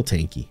 Little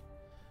tanky.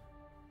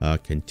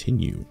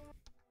 Continue.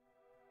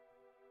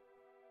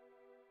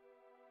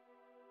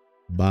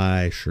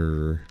 Bye,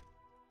 sure.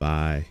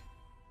 Bye.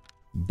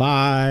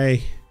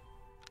 Bye.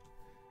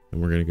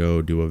 And we're going to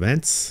go do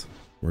events.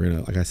 We're going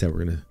to, like I said,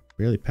 we're going to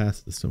barely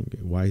pass the stone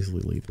gate.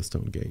 Wisely leave the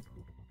stone gate.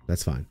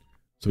 That's fine.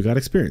 So we got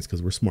experience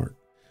because we're smart.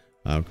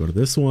 Go to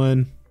this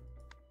one.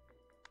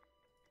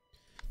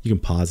 You can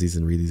pause these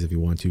and read these if you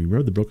want to.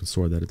 Remember the broken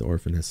sword that the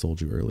orphan has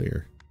sold you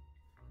earlier.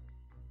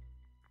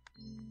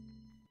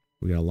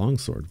 We got a long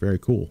sword. Very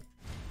cool.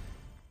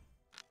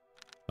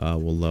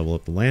 We'll level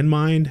up the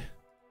landmine.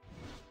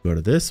 Go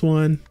to this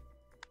one.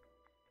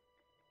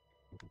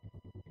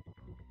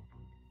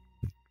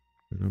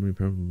 How many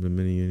problems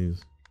many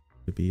enemies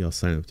would be? I'll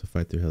sign up to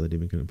fight through hell. The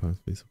demon couldn't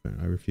possibly.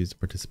 I refuse to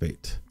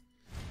participate.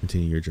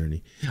 Continue your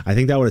journey. I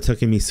think that would have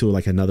taken me to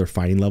like another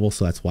fighting level,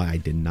 so that's why I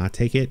did not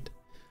take it.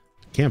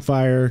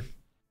 Campfire.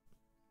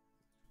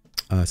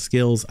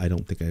 Skills. I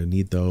don't think I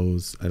need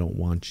those. I don't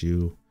want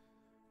you.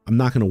 I'm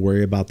not going to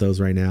worry about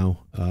those right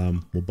now.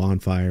 We'll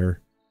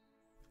bonfire.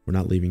 We're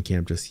not leaving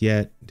camp just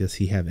yet. Does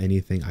he have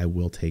anything? I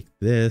will take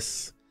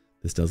this.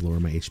 This does lower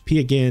my HP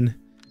again,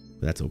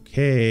 but that's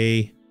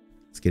okay.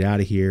 Let's get out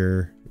of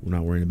here. We're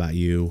not worrying about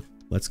you.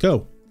 Let's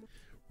go.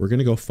 We're going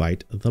to go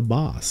fight the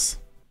boss.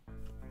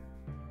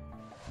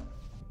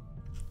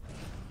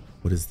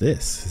 What is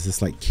this? Is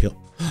this like kill?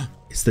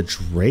 It's the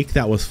Drake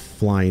that was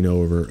flying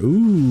over.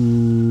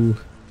 Ooh.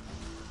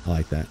 I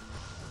like that.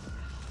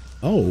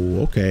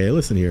 Oh, okay.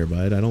 Listen here,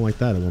 bud. I don't like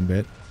that one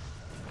bit.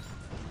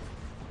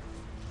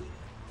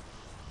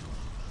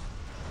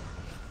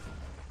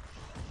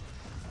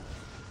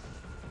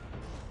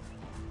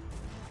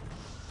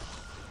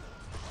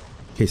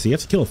 Okay, so you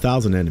have to kill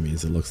 1,000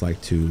 enemies, it looks like,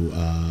 to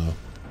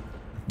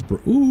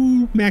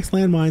ooh, max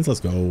landmines. Let's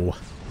go.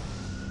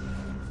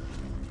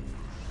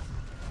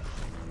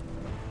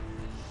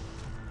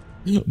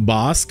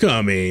 Boss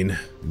coming.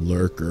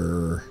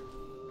 Lurker.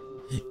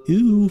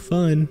 Ooh,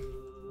 fun.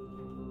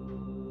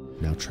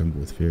 Now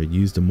tremble with fear.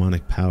 Use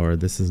demonic power.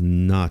 This is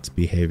not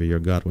behavior your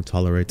God will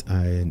tolerate.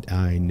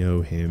 I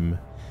know him.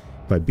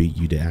 If I beat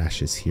you to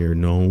ashes here,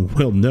 no one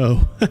will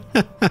know.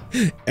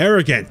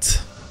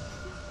 Arrogant.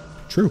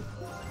 True.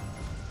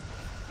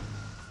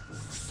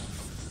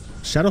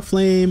 Shadow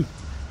Flame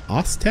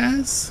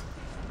Ostaz?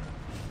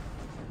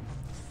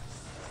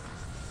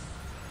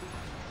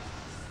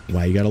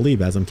 Why you gotta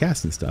leave as I'm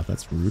casting stuff?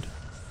 That's rude.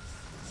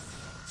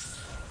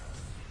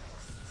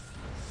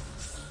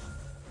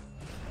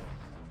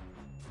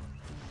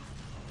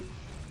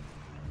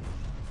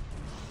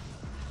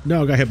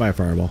 No, I got hit by a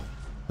fireball.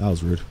 That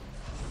was rude.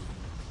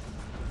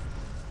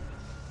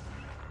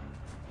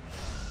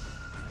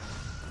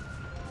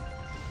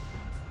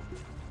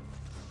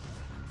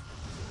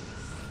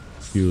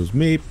 Excuse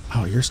me.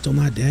 Oh, you're still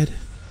not dead?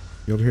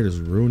 You over here just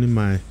ruining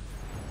my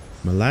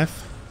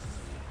life?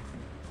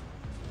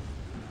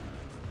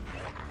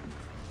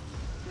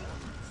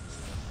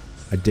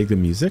 I dig the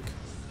music.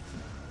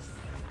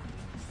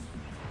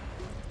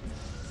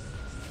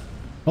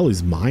 All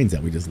these mines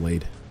that we just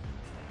laid.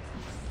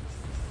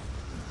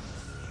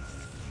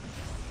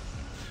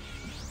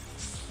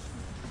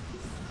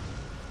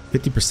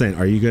 %.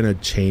 Are you gonna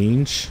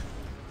change?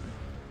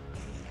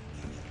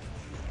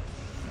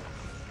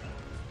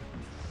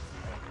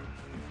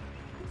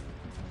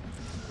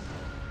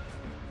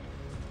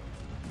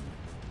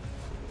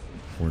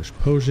 Orange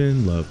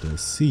potion, love to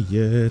see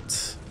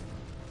it.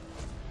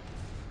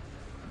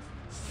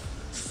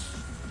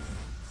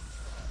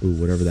 Ooh,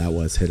 whatever that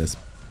was hit us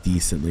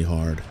decently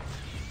hard.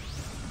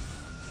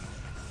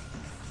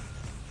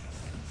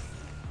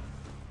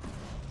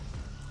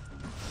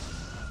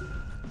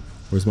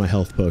 Where's my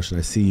health potion?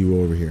 I see you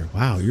over here.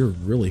 Wow, you're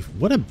really...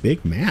 What a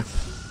big map.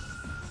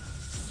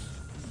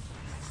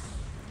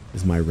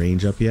 Is my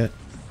range up yet?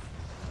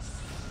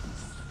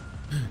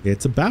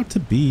 It's about to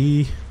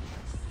be.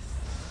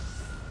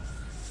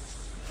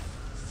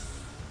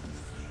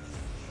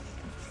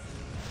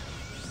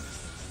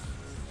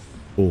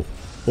 Oh,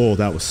 oh,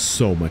 that was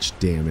so much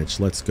damage.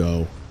 Let's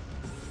go.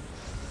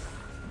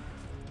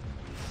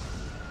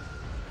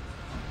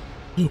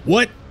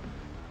 What?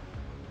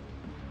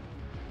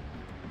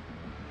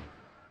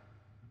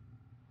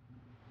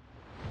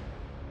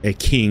 A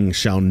king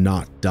shall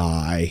not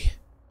die.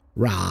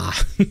 Rah.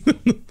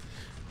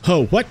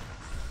 Oh, what?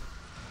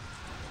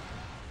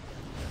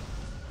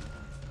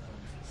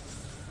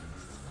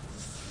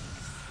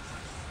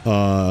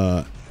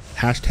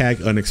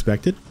 Hashtag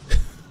unexpected.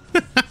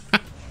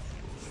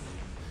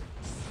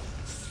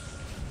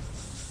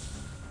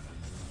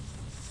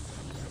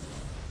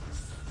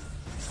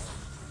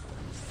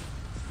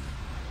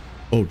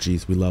 Oh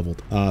geez, we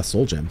leveled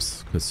soul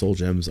gems, because soul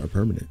gems are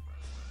permanent.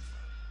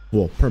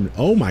 Well, permanent.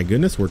 Oh my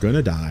goodness, we're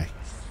gonna die.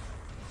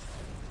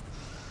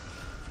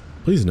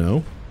 Please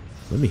no.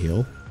 Let me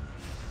heal.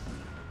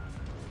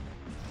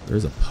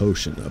 There's a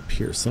potion up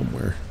here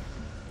somewhere.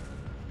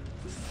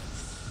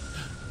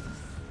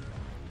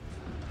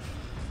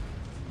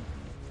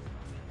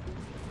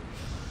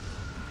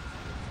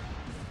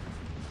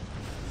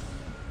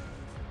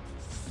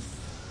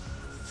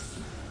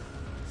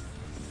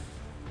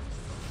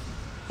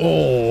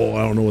 Oh, I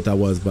don't know what that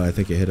was, but I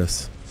think it hit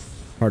us.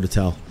 Hard to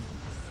tell.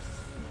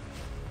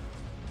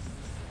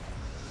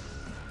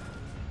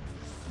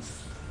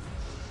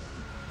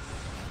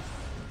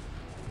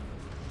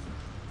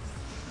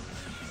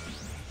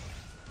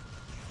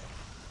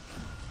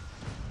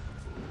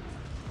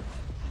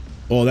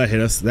 Oh, that hit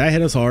us. That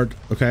hit us hard.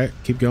 Okay,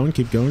 keep going,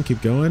 keep going,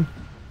 keep going.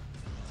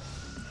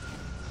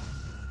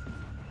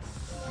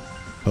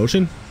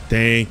 Potion?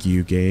 Thank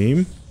you,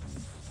 game.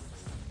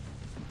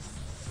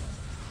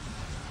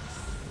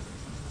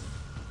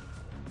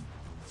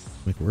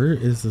 Like, where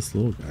is this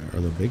little guy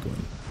or the big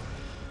one?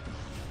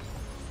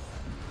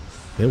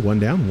 Okay, one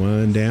down,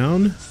 one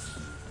down.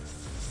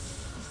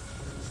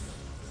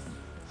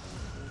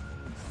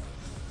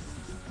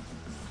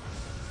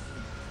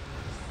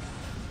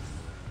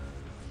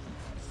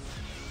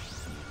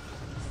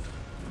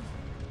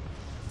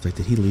 It's like,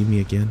 did he leave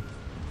me again?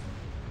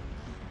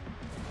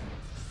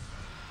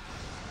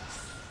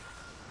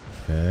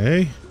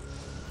 Okay.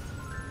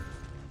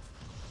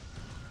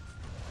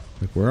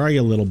 Like, where are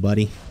you, little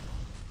buddy?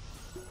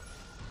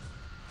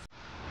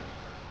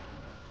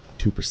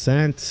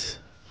 2%.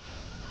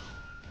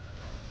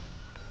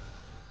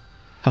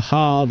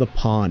 Haha, the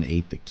pawn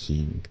ate the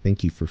king.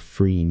 Thank you for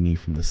freeing me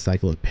from the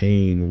cycle of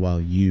pain while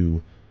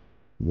you,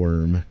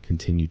 worm,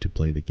 continue to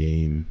play the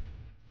game.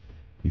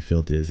 You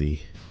feel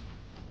dizzy.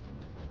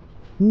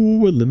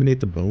 Ooh, eliminate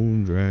the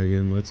bone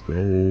dragon. Let's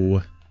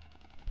go.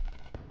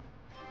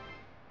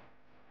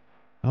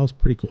 That was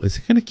pretty cool. Is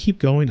it going to keep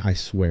going? I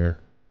swear.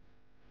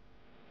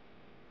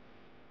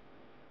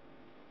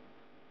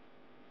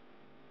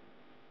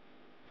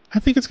 I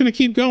think it's going to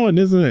keep going,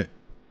 isn't it?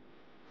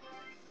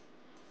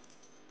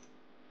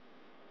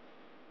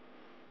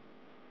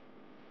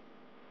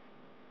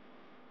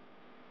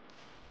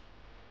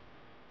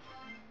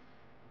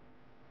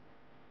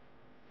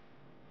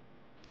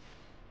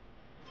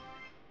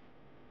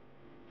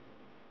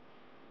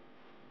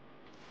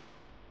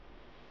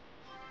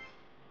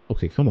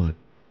 Okay, come on.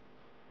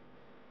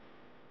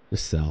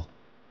 Just sell.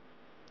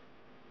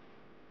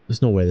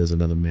 There's no way there's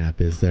another map,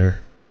 is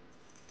there?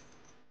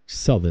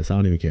 Just sell this. I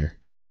don't even care.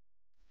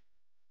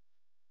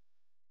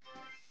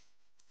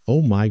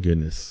 Oh my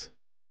goodness.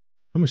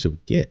 How much did we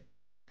get?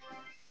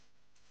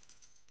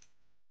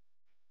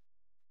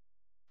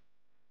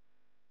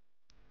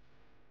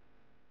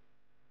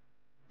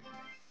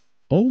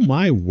 Oh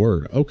my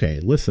word. Okay,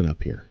 listen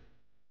up here.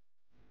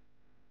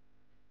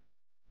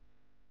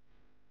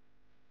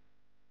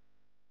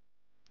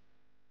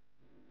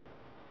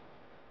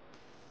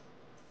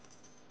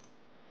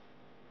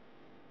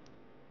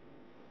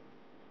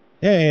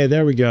 Hey,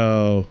 there we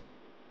go.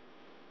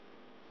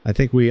 I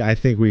think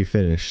we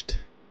finished.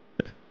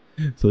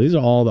 So these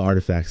are all the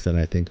artifacts that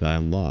I think I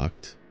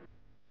unlocked.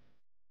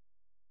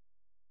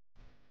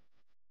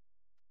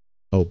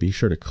 Oh, be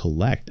sure to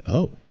collect.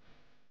 Oh.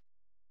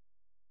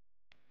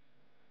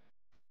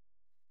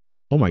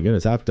 Oh my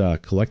goodness, I have to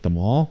collect them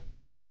all?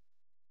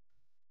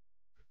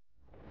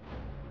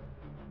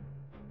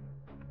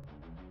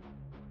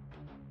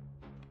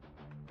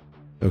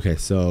 Okay,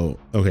 so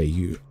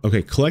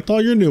okay, collect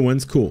all your new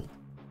ones, cool.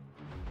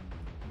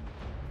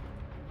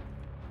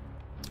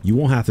 You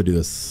won't have to do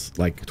this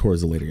like towards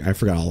the later. I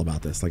forgot all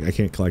about this. Like, I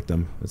can't collect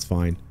them. It's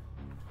fine.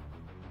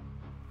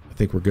 I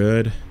think we're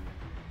good.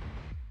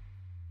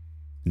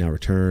 Now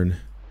return,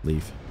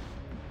 leave.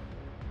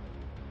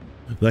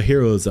 The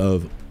heroes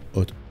of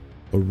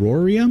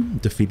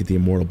Aurorium defeated the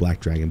immortal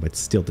Black Dragon, but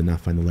still did not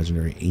find the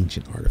legendary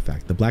ancient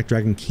artifact. The Black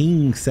Dragon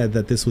King said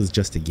that this was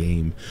just a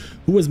game.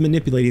 Who was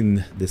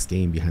manipulating this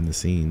game behind the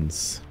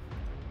scenes?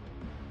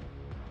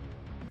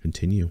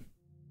 Continue.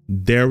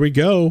 There we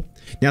go.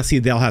 Now see,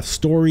 they'll have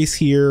stories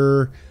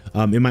here.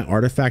 In my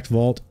artifact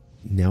vault,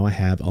 now I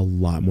have a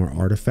lot more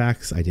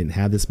artifacts. I didn't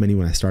have this many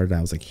when I started.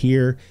 I was like,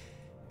 here.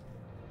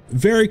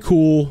 Very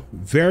cool,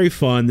 very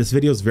fun. This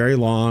video is very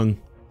long.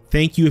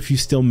 Thank you if you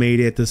still made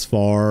it this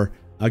far.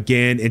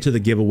 Again, enter the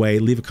giveaway,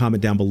 leave a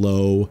comment down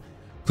below,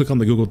 click on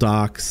the Google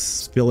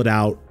Docs, fill it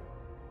out,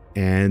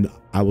 and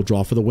I will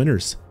draw for the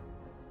winners.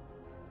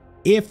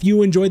 If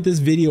you enjoyed this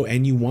video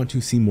and you want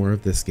to see more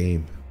of this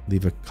game,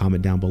 leave a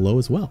comment down below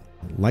as well.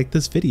 Like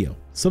this video,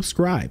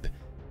 subscribe.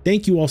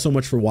 Thank you all so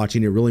much for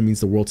watching. It really means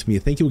the world to me.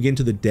 Thank you again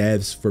to the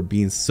devs for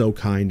being so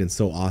kind and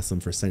so awesome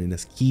for sending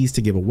us keys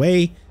to give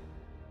away.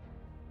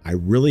 I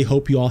really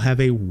hope you all have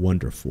a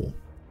wonderful,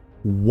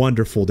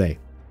 wonderful day.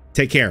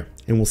 Take care,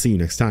 and we'll see you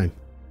next time.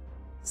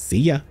 See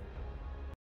ya.